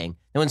keep saying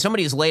that when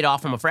somebody is laid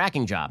off from a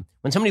fracking job,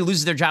 when somebody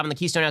loses their job in the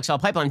Keystone XL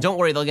pipeline, don't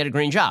worry, they'll get a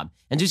green job.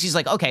 And Ducey's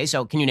like, okay,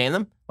 so can you name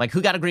them? Like,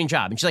 who got a green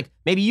job? And she's like,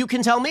 maybe you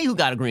can tell me who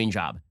got a green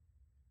job.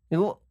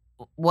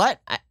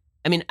 What?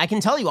 I mean, I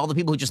can tell you all the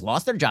people who just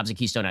lost their jobs at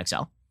Keystone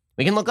XL.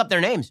 We can look up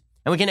their names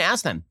and we can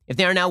ask them if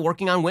they are now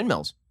working on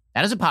windmills.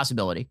 That is a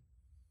possibility.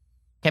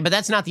 Okay, but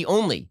that's not the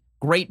only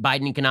great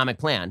Biden economic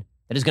plan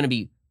that is going to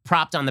be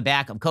propped on the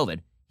back of COVID.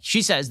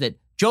 She says that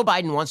Joe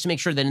Biden wants to make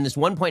sure that in this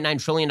 $1.9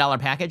 trillion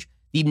package,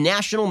 the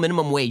national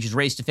minimum wage is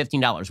raised to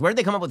 $15. Where did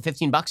they come up with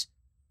 $15?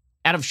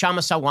 Out of Shama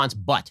Sawant's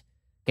butt.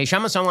 Okay,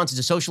 Shama Sawant is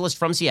a socialist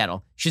from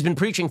Seattle. She's been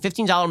preaching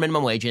 $15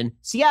 minimum wage in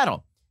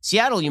Seattle.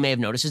 Seattle, you may have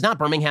noticed, is not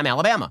Birmingham,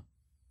 Alabama.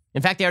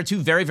 In fact, they are two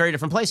very, very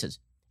different places.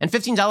 And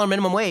 $15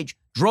 minimum wage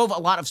drove a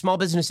lot of small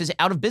businesses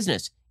out of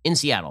business in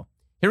Seattle.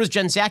 Here was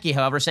Jen Psaki,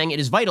 however, saying it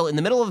is vital in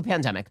the middle of a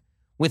pandemic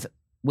with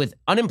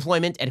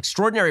unemployment at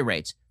extraordinary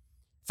rates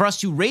for us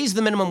to raise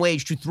the minimum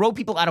wage to throw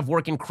people out of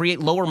work and create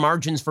lower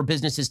margins for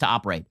businesses to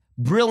operate.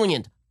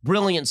 Brilliant,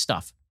 brilliant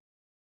stuff.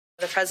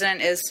 The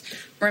president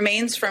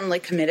remains firmly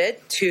committed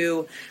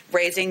to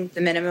raising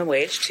the minimum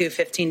wage to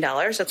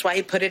 $15. That's why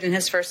he put it in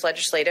his first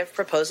legislative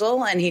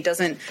proposal. And he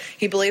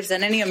believes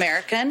that any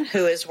American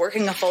who is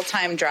working a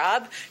full-time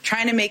job,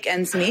 trying to make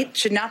ends meet,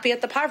 should not be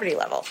at the poverty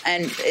level.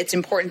 And it's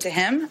important to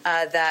him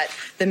that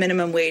the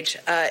minimum wage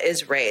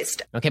is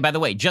raised. Okay, by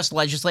the way, just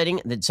legislating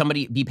that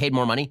somebody be paid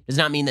more money does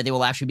not mean that they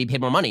will actually be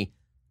paid more money.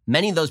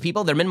 Many of those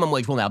people, their minimum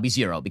wage will now be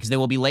zero because they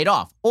will be laid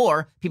off.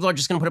 Or people are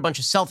just going to put a bunch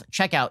of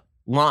self-checkout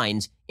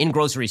lines in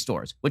grocery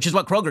stores, which is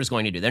what Kroger is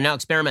going to do. They're now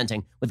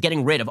experimenting with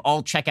getting rid of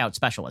all checkout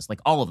specialists,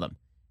 like all of them.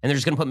 And they're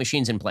just going to put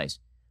machines in place.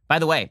 By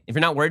the way, if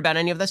you're not worried about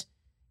any of this,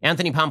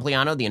 Anthony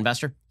Pompliano, the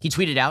investor, he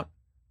tweeted out,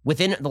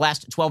 within the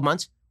last 12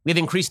 months, we have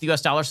increased the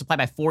U.S. dollar supply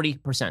by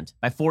 40%.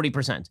 By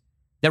 40%.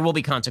 There will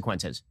be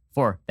consequences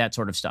for that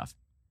sort of stuff.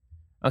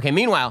 Okay,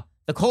 meanwhile,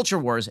 the culture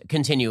wars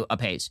continue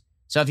apace.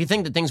 So if you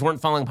think that things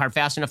weren't falling apart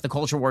fast enough, the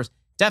culture wars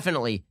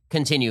definitely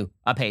continue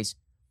apace.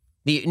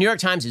 The New York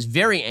Times is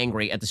very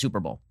angry at the Super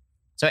Bowl.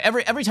 So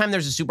every time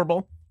there's a Super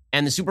Bowl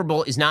and the Super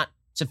Bowl is not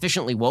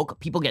sufficiently woke,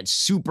 people get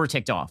super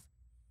ticked off.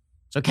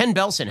 So Ken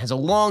Belson has a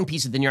long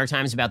piece at the New York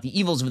Times about the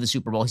evils of the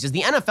Super Bowl. He says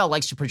the NFL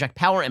likes to project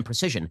power and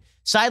precision.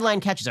 Sideline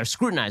catches are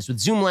scrutinized with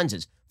zoom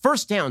lenses.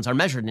 First downs are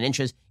measured in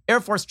inches. Air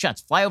Force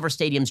jets fly over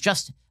stadiums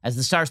just as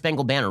the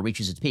Star-Spangled Banner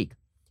reaches its peak.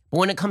 But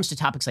when it comes to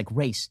topics like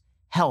race,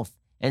 health,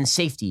 and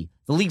safety,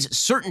 the league's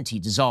certainty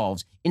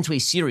dissolves into a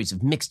series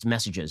of mixed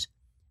messages.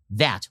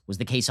 That was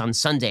the case on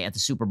Sunday at the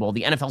Super Bowl,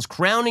 the NFL's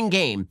crowning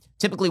game,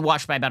 typically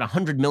watched by about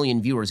 100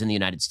 million viewers in the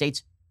United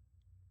States.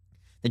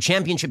 The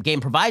championship game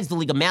provides the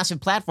league a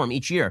massive platform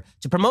each year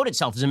to promote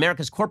itself as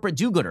America's corporate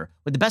do-gooder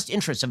with the best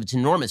interests of its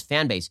enormous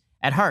fan base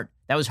at heart.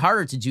 That was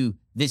harder to do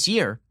this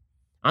year.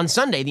 On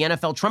Sunday, the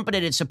NFL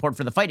trumpeted its support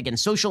for the fight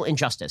against social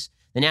injustice.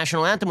 The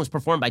national anthem was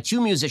performed by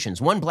two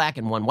musicians, one black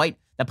and one white.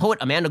 The poet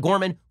Amanda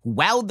Gorman, who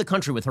wowed the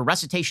country with her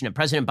recitation at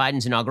President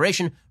Biden's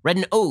inauguration, read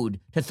an ode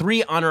to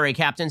 3 honorary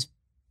captains.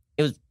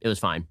 It was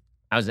fine.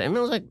 I was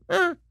like,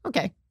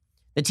 okay.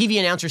 The TV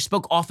announcer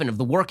spoke often of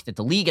the work that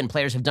the league and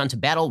players have done to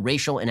battle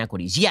racial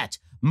inequities. Yet,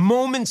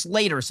 moments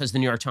later, says the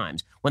New York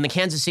Times, when the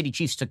Kansas City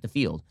Chiefs took the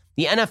field,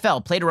 the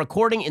NFL played a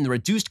recording in the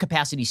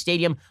reduced-capacity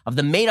stadium of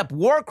the made-up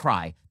war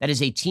cry that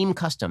is a team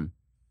custom.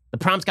 The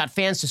prompts got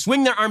fans to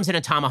swing their arms in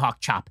a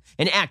tomahawk chop,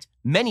 an act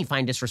many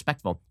find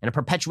disrespectful and a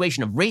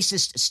perpetuation of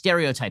racist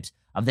stereotypes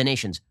of the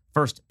nation's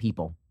first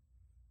people.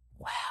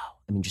 Wow.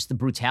 I mean, just the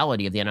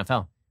brutality of the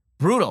NFL.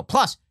 Brutal.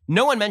 Plus,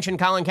 no one mentioned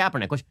Colin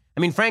Kaepernick, which, I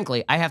mean,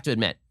 frankly, I have to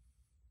admit,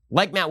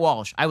 like Matt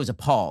Walsh, I was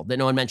appalled that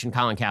no one mentioned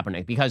Colin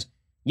Kaepernick because,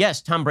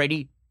 yes, Tom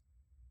Brady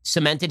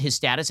cemented his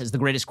status as the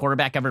greatest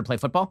quarterback ever to play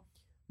football,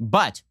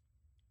 but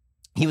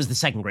he was the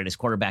second greatest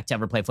quarterback to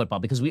ever play football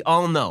because we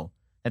all know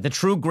that the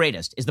true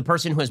greatest is the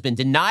person who has been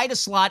denied a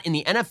slot in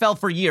the NFL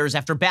for years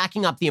after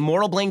backing up the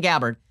immoral Blaine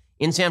Gabbert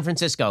in San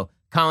Francisco,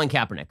 Colin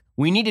Kaepernick.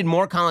 We needed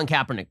more Colin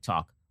Kaepernick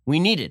talk. We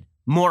needed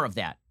more of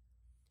that.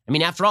 I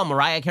mean, after all,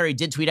 Mariah Carey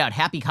did tweet out,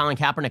 Happy Colin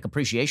Kaepernick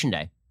Appreciation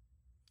Day.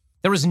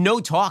 There was no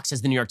talk,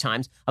 says the New York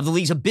Times, of the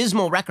league's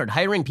abysmal record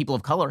hiring people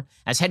of color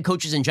as head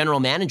coaches and general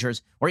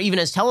managers, or even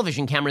as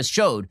television cameras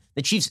showed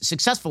the Chiefs'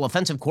 successful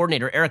offensive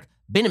coordinator, Eric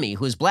Bieniemy,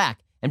 who is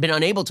black and been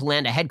unable to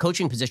land a head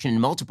coaching position in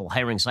multiple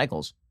hiring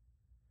cycles.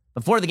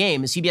 Before the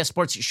game, CBS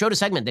Sports showed a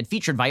segment that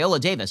featured Viola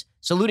Davis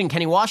saluting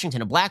Kenny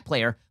Washington, a black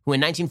player who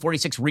in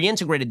 1946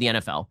 reintegrated the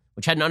NFL,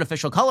 which had an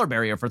unofficial color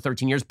barrier for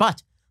 13 years,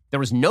 but there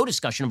was no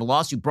discussion of a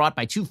lawsuit brought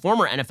by 2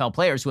 former NFL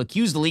players who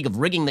accused the league of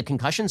rigging the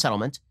concussion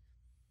settlement.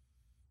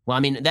 Well, I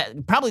mean,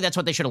 that's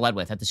what they should have led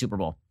with at the Super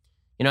Bowl.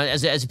 You know,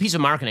 as a piece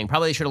of marketing,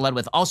 probably they should have led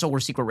with, also,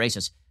 we're secret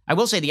racists. I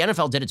will say the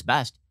NFL did its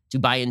best to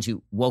buy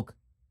into woke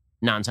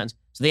nonsense.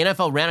 So the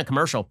NFL ran a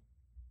commercial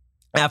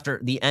after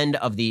the end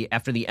of the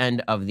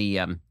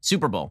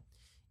Super Bowl,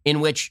 in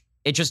which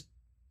it just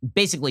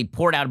basically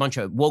poured out a bunch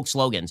of woke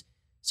slogans.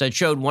 So it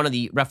showed one of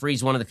the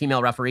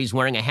female referees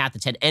wearing a hat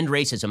that said "End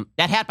Racism."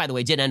 That hat, by the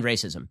way, did end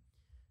racism.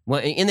 Well,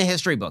 in the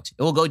history books,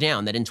 it will go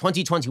down that in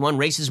 2021,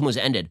 racism was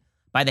ended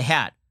by the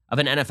hat of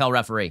an NFL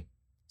referee.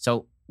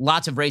 So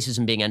lots of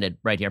racism being ended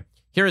right here.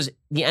 Here is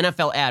the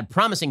NFL ad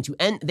promising to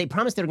end. They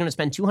promised they were going to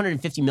spend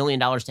 $250 million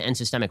to end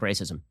systemic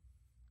racism.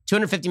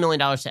 $250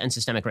 million to end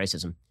systemic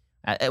racism.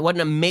 What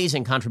an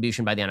amazing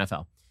contribution by the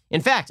NFL.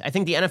 In fact, I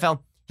think the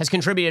NFL has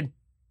contributed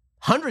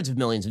hundreds of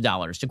millions of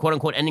dollars to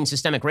quote-unquote ending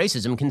systemic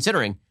racism,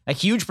 considering a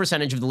huge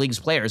percentage of the league's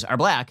players are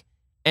black,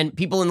 and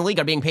people in the league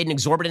are being paid an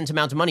exorbitant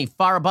amount of money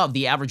far above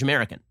the average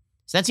American.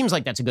 So that seems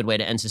like that's a good way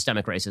to end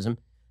systemic racism.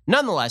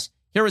 Nonetheless,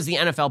 here is the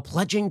NFL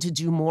pledging to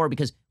do more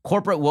because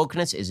corporate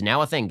wokeness is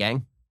now a thing,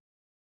 gang.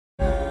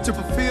 To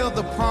fulfill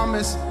the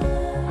promise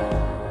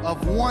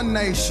of one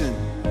nation,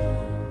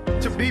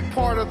 to be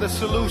part of the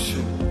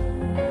solution,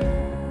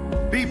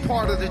 be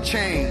part of the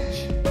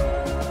change,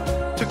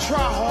 to try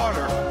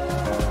harder,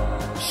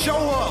 show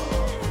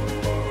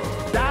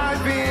up,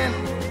 dive in,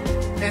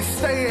 and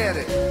stay at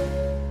it.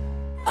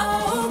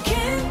 Oh,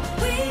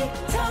 can we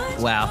touch?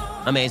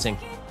 Wow, amazing.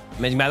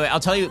 Amazing. By the way, I'll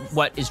tell you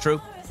what is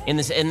true in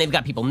this, and they've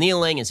got people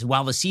kneeling and says,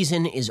 while the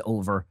season is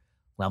over,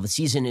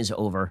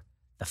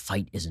 the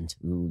fight isn't.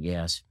 Ooh,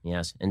 yes.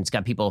 And it's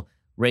got people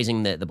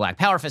raising the Black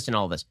Power fist and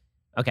all of this.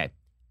 Okay.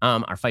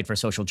 Our fight for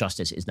social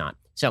justice is not.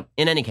 So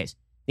in any case,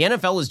 the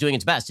NFL is doing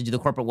its best to do the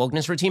corporate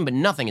wokeness routine, but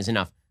nothing is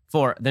enough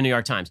for the New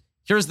York Times.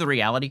 Here's the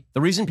reality. The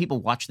reason people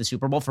watch the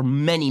Super Bowl, for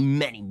many,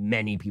 many,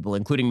 many people,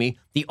 including me,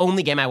 the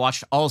only game I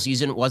watched all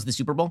season was the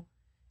Super Bowl.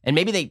 And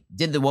maybe they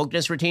did the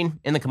wokeness routine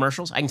in the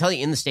commercials. I can tell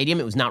you in the stadium,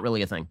 it was not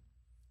really a thing.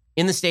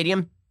 In the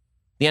stadium,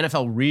 the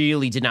NFL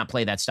really did not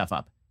play that stuff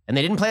up. And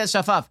they didn't play that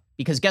stuff up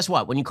because guess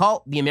what? When you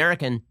call the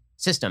American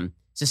system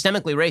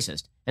systemically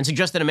racist and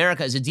suggest that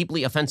America is a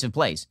deeply offensive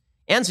place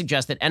and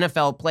suggest that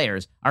NFL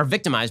players are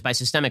victimized by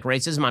systemic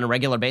racism on a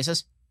regular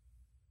basis,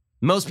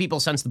 most people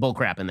sense the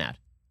bullcrap in that.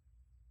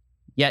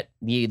 Yet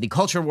the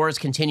culture wars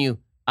continue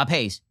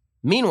apace.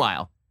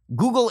 Meanwhile,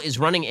 Google is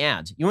running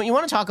ads. You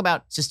want to talk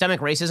about systemic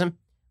racism?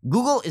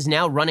 Google is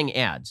now running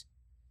ads,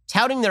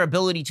 touting their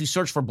ability to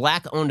search for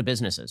Black-owned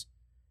businesses.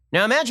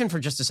 Now imagine for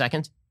just a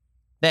second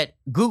that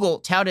Google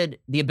touted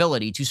the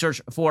ability to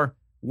search for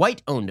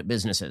white-owned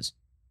businesses.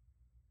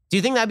 Do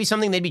you think that'd be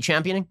something they'd be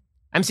championing?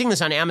 I'm seeing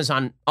this on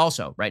Amazon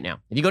also right now.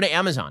 If you go to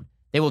Amazon,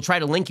 they will try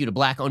to link you to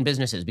Black-owned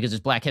businesses because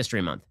it's Black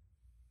History Month.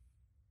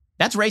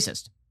 That's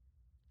racist.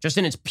 Just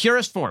in its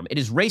purest form, it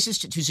is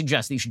racist to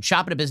suggest that you should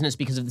shop at a business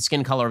because of the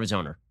skin color of its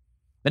owner.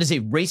 That is a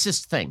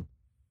racist thing.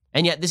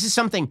 And yet this is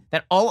something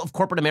that all of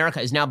corporate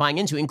America is now buying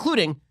into,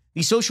 including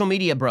the social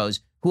media bros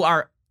who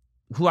are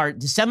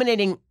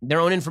disseminating their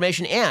own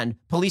information and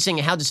policing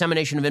how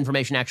dissemination of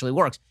information actually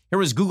works. Here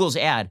was Google's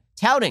ad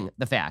touting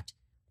the fact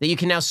that you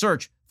can now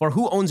search for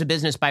who owns a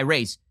business by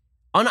race,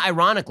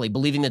 unironically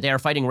believing that they are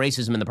fighting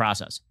racism in the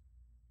process.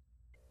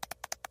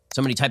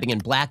 Somebody typing in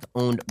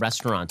Black-owned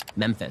restaurant,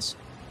 Memphis.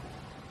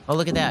 Oh,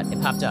 look at that.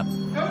 It popped up.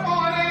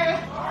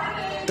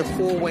 The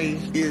four-way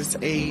is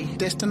a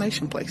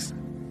destination place.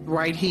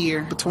 Right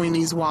here between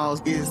these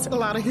walls is a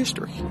lot of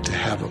history. To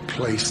have a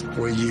place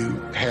where you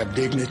have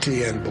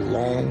dignity and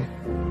belong,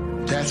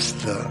 that's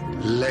the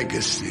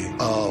legacy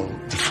of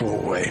the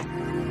four-way.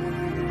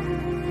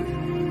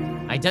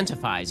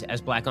 Identifies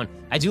as Black-owned.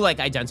 I do like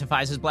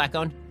identifies as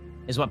Black-owned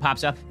is what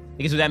pops up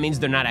because that means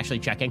they're not actually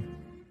checking.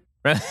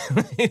 Right?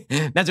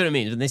 That's what it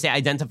means. When they say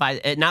identifies,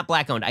 not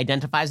Black-owned,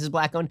 identifies as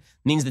Black-owned,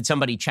 means that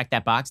somebody checked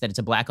that box, that it's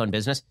a Black-owned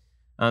business.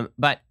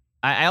 But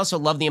I also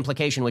love the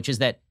implication, which is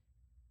that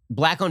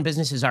Black-owned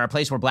businesses are a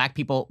place where Black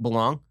people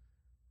belong,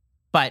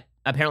 but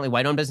apparently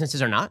white-owned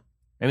businesses are not.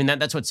 I mean,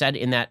 that's what's said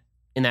in that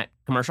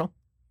commercial.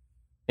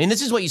 And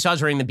this is what you saw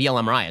during the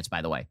BLM riots,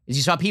 by the way, is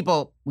you saw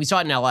people, we saw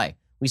it in LA,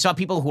 we saw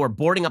people who were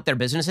boarding up their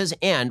businesses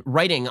and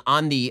writing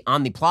on the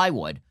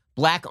plywood,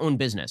 Black-owned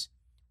business,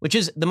 which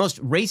is the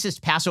most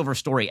racist Passover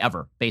story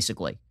ever,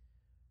 basically.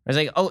 I was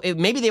like,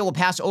 maybe they will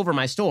pass over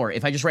my store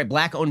if I just write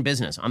Black-owned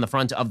business on the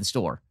front of the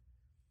store.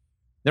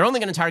 They're only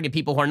going to target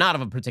people who are not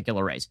of a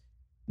particular race.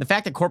 The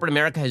fact that corporate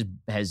America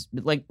has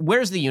like,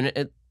 where's the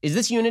unit? Is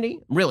this unity?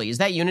 Really? Is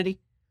that unity?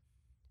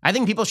 I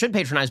think people should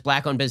patronize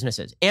Black-owned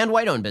businesses and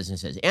white-owned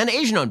businesses and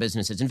Asian-owned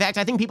businesses. In fact,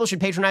 I think people should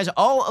patronize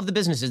all of the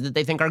businesses that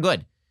they think are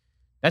good.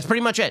 That's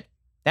pretty much it.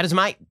 That is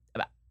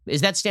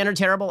is that standard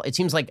terrible? It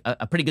seems like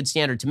a pretty good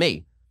standard to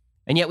me.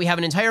 And yet we have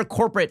an entire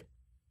corporate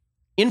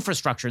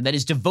infrastructure that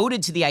is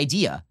devoted to the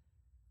idea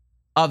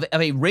of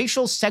a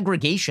racial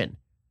segregation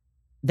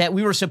that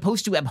we were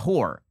supposed to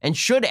abhor and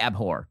should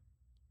abhor.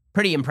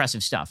 Pretty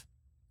impressive stuff.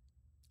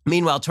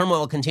 Meanwhile,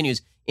 turmoil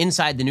continues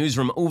inside the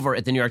newsroom over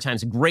at the New York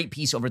Times. A great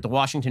piece over at the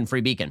Washington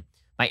Free Beacon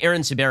by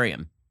Aaron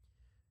Sibarium.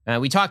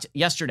 We talked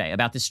yesterday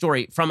about this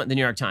story from the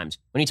New York Times.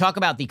 When you talk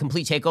about the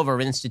complete takeover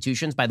of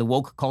institutions by the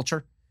woke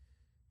culture,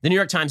 the New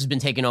York Times has been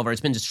taken over.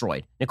 It's been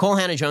destroyed. Nicole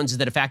Hannah-Jones is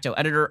the de facto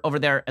editor over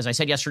there. As I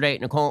said yesterday,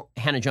 Nicole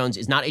Hannah-Jones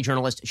is not a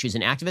journalist. She's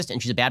an activist,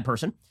 and she's a bad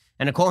person.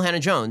 And Nicole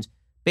Hannah-Jones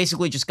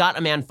basically just got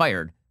a man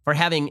fired for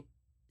having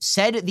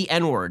said the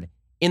N-word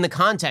in the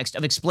context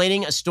of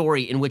explaining a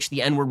story in which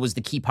the N-word was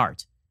the key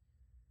part.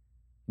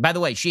 By the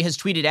way, she has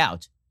tweeted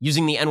out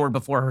using the N-word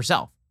before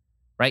herself,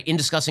 right, in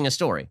discussing a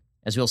story,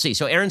 as we'll see.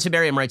 So Aaron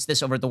Sibarium writes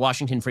this over at the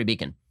Washington Free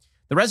Beacon.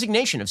 The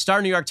resignation of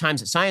star New York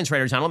Times science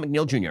writer Donald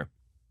McNeil Jr.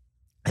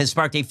 has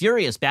sparked a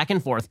furious back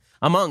and forth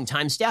among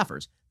Times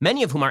staffers,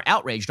 many of whom are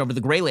outraged over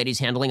the Gray Lady's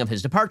handling of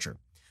his departure.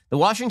 The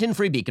Washington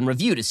Free Beacon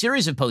reviewed a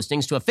series of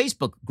postings to a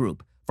Facebook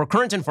group for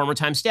current and former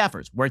Times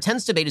staffers, where a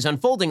tense debate is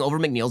unfolding over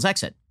McNeil's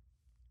exit.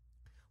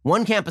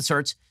 One camp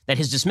asserts that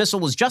his dismissal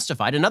was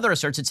justified. Another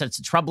asserts it sets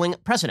a troubling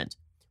precedent,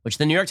 which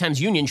the New York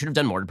Times union should have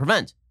done more to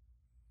prevent.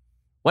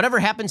 Whatever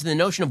happened to the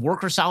notion of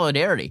worker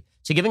solidarity,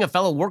 to giving a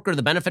fellow worker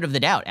the benefit of the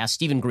doubt, asked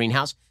Stephen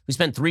Greenhouse, who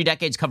spent 3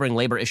 decades covering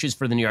labor issues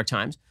for the New York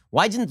Times.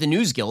 Why didn't the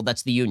News Guild,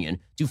 that's the union,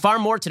 do far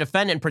more to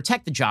defend and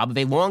protect the job of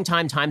a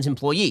longtime Times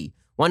employee,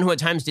 one who at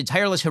times did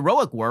tireless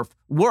heroic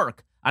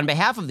work on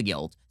behalf of the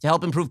Guild to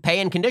help improve pay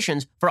and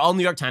conditions for all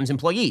New York Times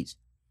employees?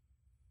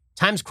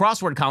 Times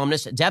crossword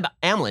columnist Deb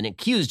Amlin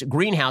accused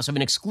Greenhouse of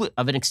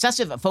an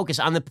excessive focus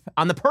on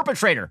the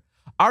perpetrator,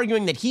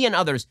 arguing that he and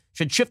others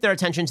should shift their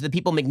attention to the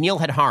people McNeil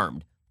had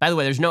harmed. By the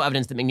way, there's no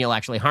evidence that McNeil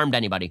actually harmed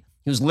anybody.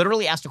 He was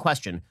literally asked a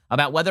question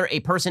about whether a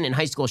person in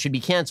high school should be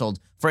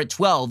canceled for at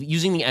 12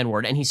 using the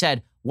N-word, and he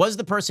said, was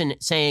the person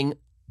saying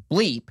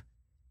bleep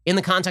in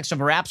the context of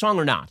a rap song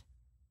or not?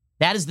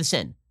 That is the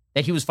sin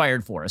that he was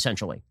fired for,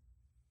 essentially.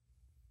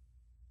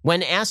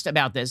 When asked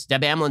about this,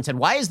 Deb Amlin said,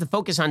 why is the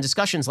focus on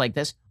discussions like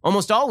this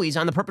almost always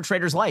on the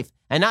perpetrator's life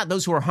and not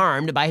those who were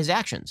harmed by his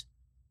actions?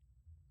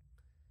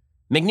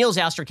 McNeil's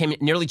ouster came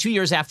nearly 2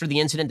 years after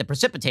the incident that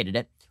precipitated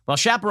it. While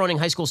chaperoning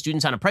high school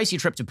students on a pricey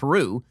trip to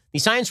Peru, the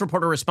science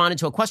reporter responded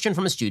to a question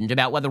from a student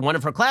about whether one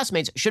of her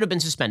classmates should have been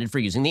suspended for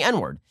using the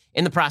N-word.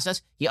 In the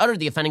process, he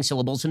uttered the offending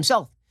syllables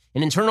himself.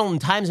 An internal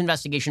Times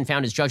investigation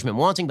found his judgment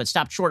wanting, but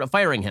stopped short of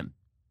firing him.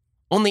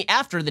 Only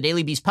after the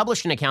Daily Beast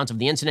published an account of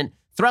the incident,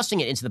 thrusting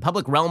it into the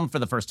public realm for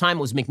the first time,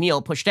 was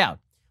McNeil pushed out.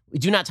 We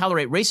do not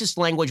tolerate racist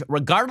language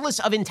regardless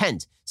of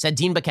intent, said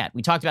Dean Baquette.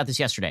 We talked about this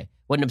yesterday.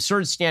 What an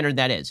absurd standard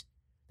that is.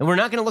 And we're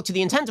not going to look to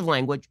the intent of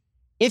language.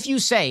 If you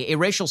say a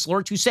racial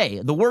slur, to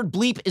say the word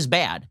bleep is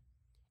bad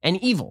and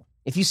evil,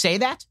 if you say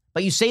that,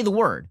 but you say the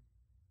word,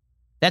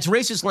 that's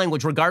racist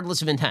language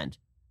regardless of intent,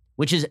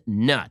 which is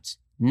nuts.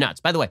 Nuts.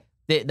 By the way,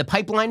 the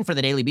pipeline for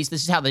the Daily Beast,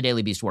 this is how the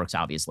Daily Beast works,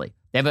 obviously.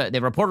 They have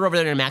a reporter over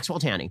there named Maxwell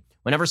Tanney.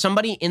 Whenever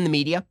somebody in the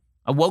media,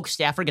 a woke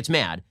staffer, gets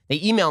mad,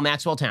 they email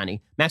Maxwell Tanney.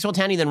 Maxwell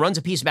Tanney then runs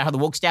a piece about how the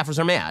woke staffers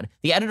are mad.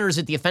 The editors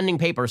at the offending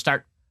paper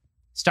start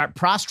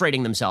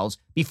prostrating themselves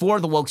before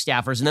the woke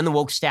staffers, and then the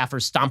woke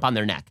staffers stomp on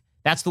their neck.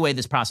 That's the way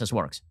this process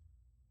works.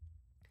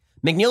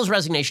 McNeil's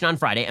resignation on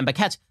Friday and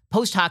Baquette's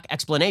post hoc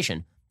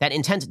explanation that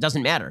intent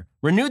doesn't matter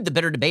renewed the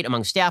bitter debate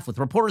among staff, with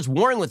reporters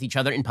warring with each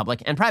other in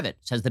public and private,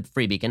 says the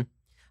Free Beacon.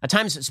 A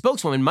Times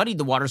spokeswoman muddied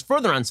the waters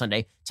further on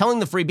Sunday, telling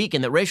the Free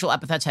Beacon that racial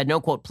epithets had no,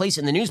 quote, place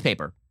in the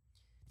newspaper.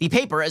 The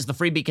paper, as the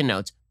Free Beacon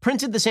notes,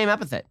 printed the same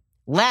epithet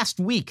last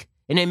week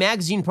in a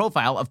magazine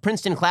profile of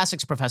Princeton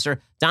classics professor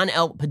Don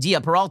L.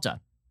 Padilla Peralta.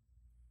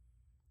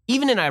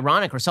 Even in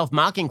ironic or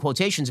self-mocking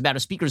quotations about a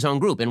speaker's own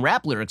group, in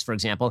rap lyrics, for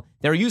example,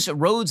 their use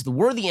erodes the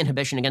worthy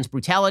inhibition against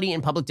brutality in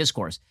public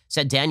discourse,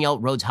 said Danielle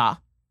Rhodes-Ha.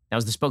 That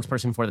was the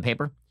spokesperson for the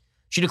paper.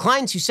 She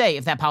declined to say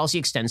if that policy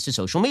extends to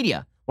social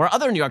media, where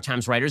other New York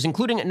Times writers,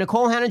 including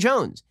Nicole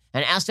Hannah-Jones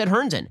and Asted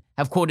Herndon,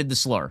 have quoted the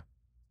slur.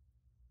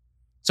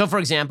 So, for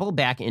example,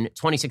 back in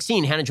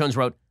 2016, Hannah-Jones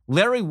wrote,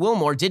 Larry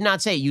Wilmore did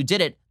not say, you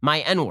did it,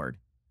 my N-word.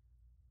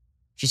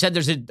 She said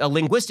there's a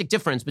linguistic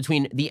difference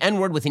between the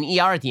N-word with an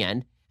ER at the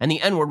end and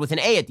the N-word with an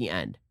A at the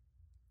end.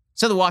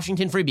 So the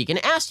Washington Free Beacon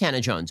asked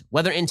Hannah-Jones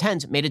whether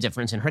intent made a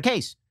difference in her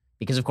case,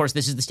 because, of course,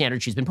 this is the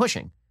standard she's been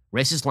pushing.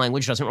 Racist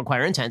language doesn't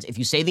require intent. If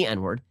you say the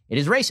N-word, it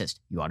is racist.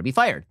 You ought to be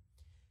fired.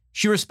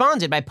 She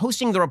responded by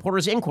posting the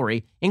reporter's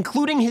inquiry,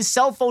 including his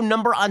cell phone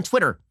number, on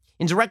Twitter,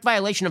 in direct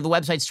violation of the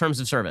website's terms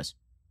of service.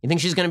 You think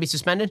she's going to be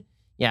suspended?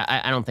 Yeah,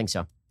 I don't think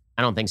so.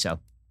 I don't think so.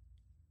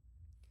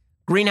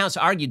 Greenhouse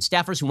argued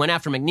staffers who went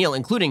after McNeil,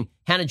 including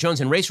Hannah-Jones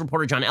and race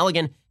reporter John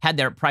Elligan, had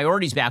their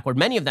priorities backward.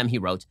 Many of them, he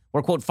wrote,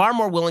 were, quote, far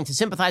more willing to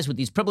sympathize with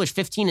these privileged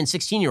 15 and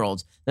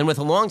 16-year-olds than with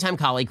a longtime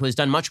colleague who has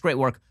done much great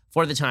work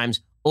for the Times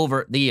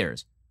over the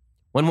years.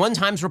 When one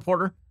Times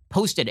reporter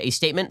posted a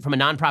statement from a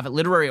nonprofit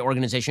literary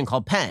organization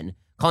called PEN,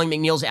 calling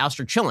McNeil's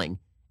ouster chilling,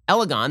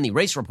 Elligan, the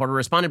race reporter,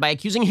 responded by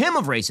accusing him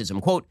of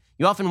racism. Quote,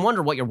 you often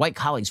wonder what your white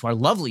colleagues who are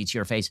lovely to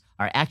your face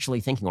are actually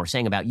thinking or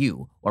saying about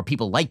you or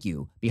people like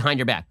you behind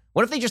your back.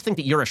 What if they just think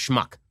that you're a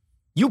schmuck?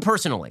 You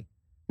personally.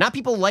 Not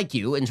people like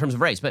you in terms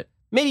of race, but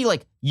maybe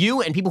like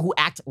you and people who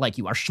act like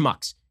you are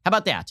schmucks. How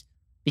about that?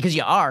 Because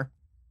you are.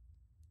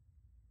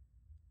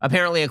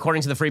 Apparently,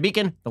 according to the Free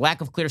Beacon, the lack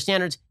of clear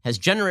standards has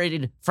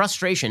generated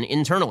frustration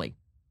internally.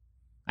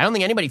 I don't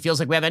think anybody feels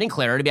like we have any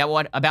clarity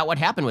about what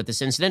happened with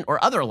this incident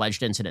or other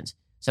alleged incidents,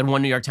 said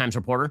one New York Times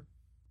reporter.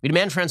 We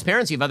demand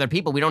transparency of other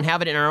people. We don't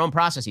have it in our own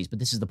processes. But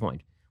this is the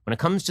point. When it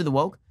comes to the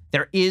woke,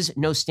 there is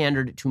no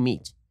standard to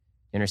meet.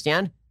 You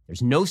understand?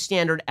 There's no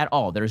standard at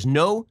all. There's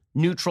no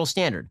neutral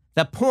standard.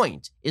 The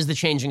point is the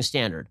changing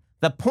standard.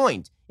 The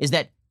point is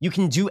that you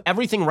can do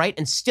everything right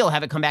and still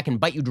have it come back and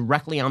bite you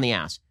directly on the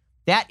ass.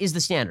 That is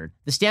the standard.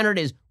 The standard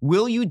is,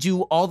 will you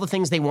do all the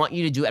things they want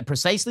you to do at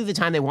precisely the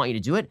time they want you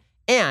to do it?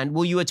 And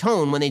will you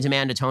atone when they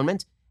demand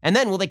atonement? And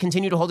then will they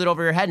continue to hold it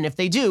over your head? And if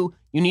they do,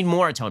 you need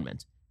more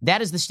atonement.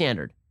 That is the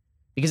standard.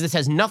 Because this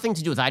has nothing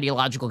to do with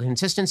ideological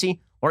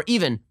consistency or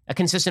even a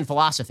consistent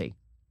philosophy.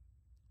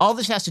 All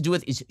this has to do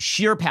with is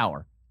sheer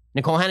power.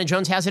 Nicole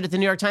Hannah-Jones has it at the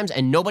New York Times,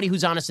 and nobody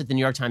who's honest at the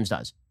New York Times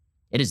does.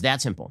 It is that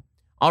simple.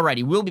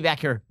 Alrighty, we'll be back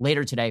here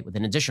later today with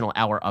an additional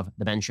hour of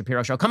The Ben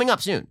Shapiro Show. Coming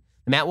up soon,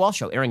 The Matt Walsh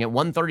Show, airing at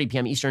 1:30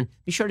 p.m. Eastern.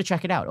 Be sure to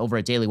check it out over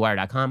at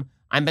dailywire.com.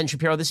 I'm Ben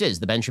Shapiro. This is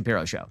The Ben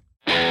Shapiro Show.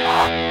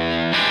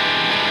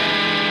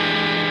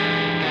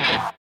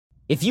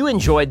 If you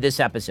enjoyed this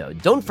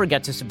episode, don't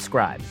forget to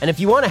subscribe. And if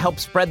you want to help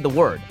spread the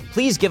word,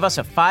 please give us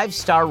a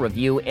 5-star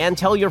review and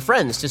tell your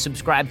friends to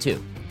subscribe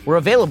too. We're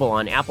available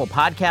on Apple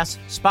Podcasts,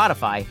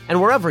 Spotify,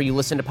 and wherever you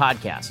listen to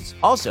podcasts.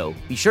 Also,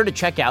 be sure to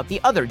check out the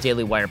other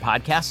Daily Wire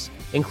podcasts,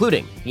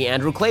 including The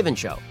Andrew Klavan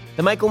Show,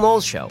 The Michael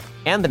Knowles Show,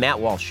 and The Matt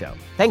Walsh Show.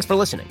 Thanks for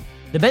listening.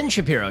 The Ben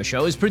Shapiro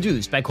Show is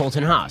produced by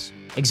Colton Haas.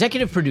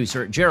 Executive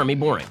producer, Jeremy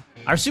Boring.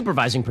 Our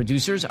supervising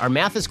producers are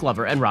Mathis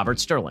Glover and Robert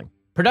Sterling.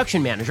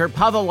 Production manager,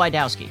 Pavel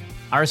Wydowski.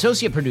 Our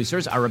associate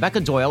producers are Rebecca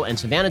Doyle and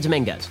Savannah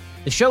Dominguez.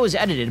 The show is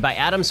edited by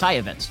Adam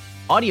Sayevitz.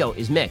 Audio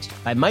is mixed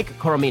by Mike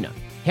Coromina.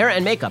 Hair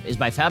and makeup is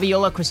by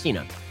Fabiola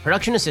Cristina.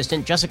 Production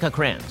assistant, Jessica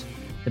Kranz.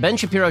 The Ben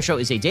Shapiro Show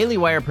is a Daily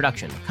Wire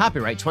production.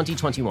 Copyright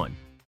 2021.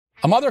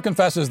 A mother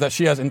confesses that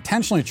she has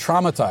intentionally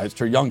traumatized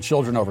her young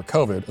children over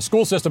COVID. A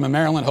school system in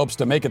Maryland hopes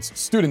to make its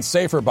students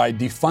safer by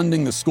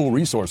defunding the school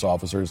resource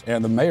officers.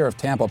 And the mayor of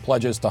Tampa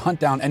pledges to hunt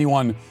down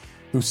anyone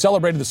who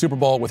celebrated the Super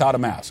Bowl without a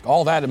mask.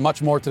 All that and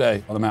much more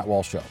today on The Matt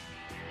Walsh Show.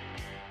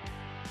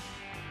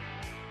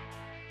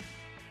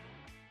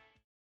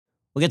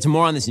 We'll get to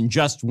more on this in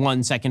just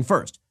 1 second.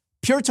 First,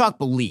 Pure Talk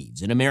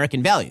believes in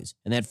American values,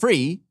 and that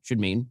free should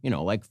mean,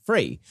 like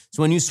free.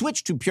 So when you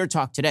switch to Pure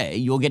Talk today,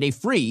 you'll get a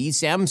free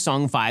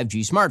Samsung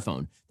 5G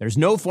smartphone. There's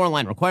no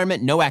 4-line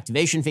requirement, no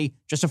activation fee,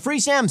 just a free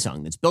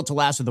Samsung that's built to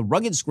last with a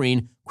rugged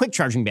screen, quick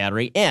charging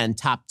battery, and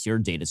top-tier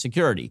data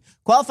security.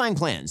 Qualifying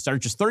plans start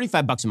at just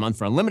 $35 a month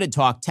for unlimited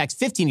talk, text,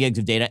 15 gigs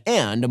of data,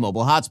 and a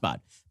mobile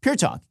hotspot. Pure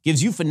Talk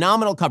gives you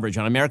phenomenal coverage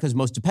on America's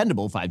most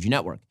dependable 5G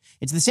network.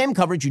 It's the same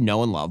coverage you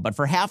know and love, but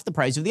for half the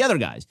price of the other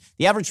guys.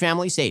 The average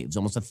family saves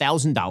almost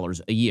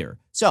 $1,000 a year.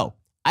 So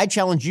I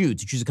challenge you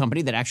to choose a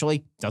company that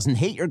actually doesn't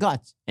hate your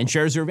guts and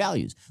shares your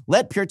values.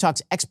 Let Pure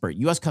Talk's expert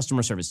U.S.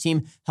 customer service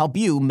team help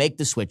you make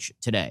the switch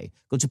today.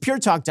 Go to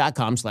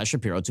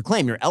puretalk.com/Shapiro to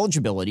claim your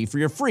eligibility for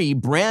your free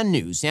brand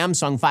new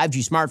Samsung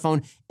 5G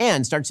smartphone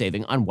and start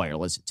saving on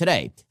wireless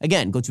today.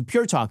 Again, go to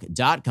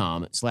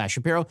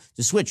puretalk.com/Shapiro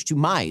to switch to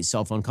my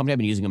cell phone company. I've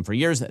been using them for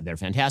years. They're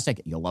fantastic.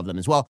 You'll love them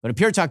as well. Go to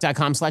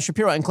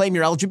puretalk.com/Shapiro and claim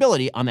your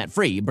eligibility on that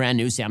free brand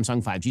new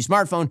Samsung 5G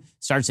smartphone.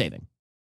 Start saving.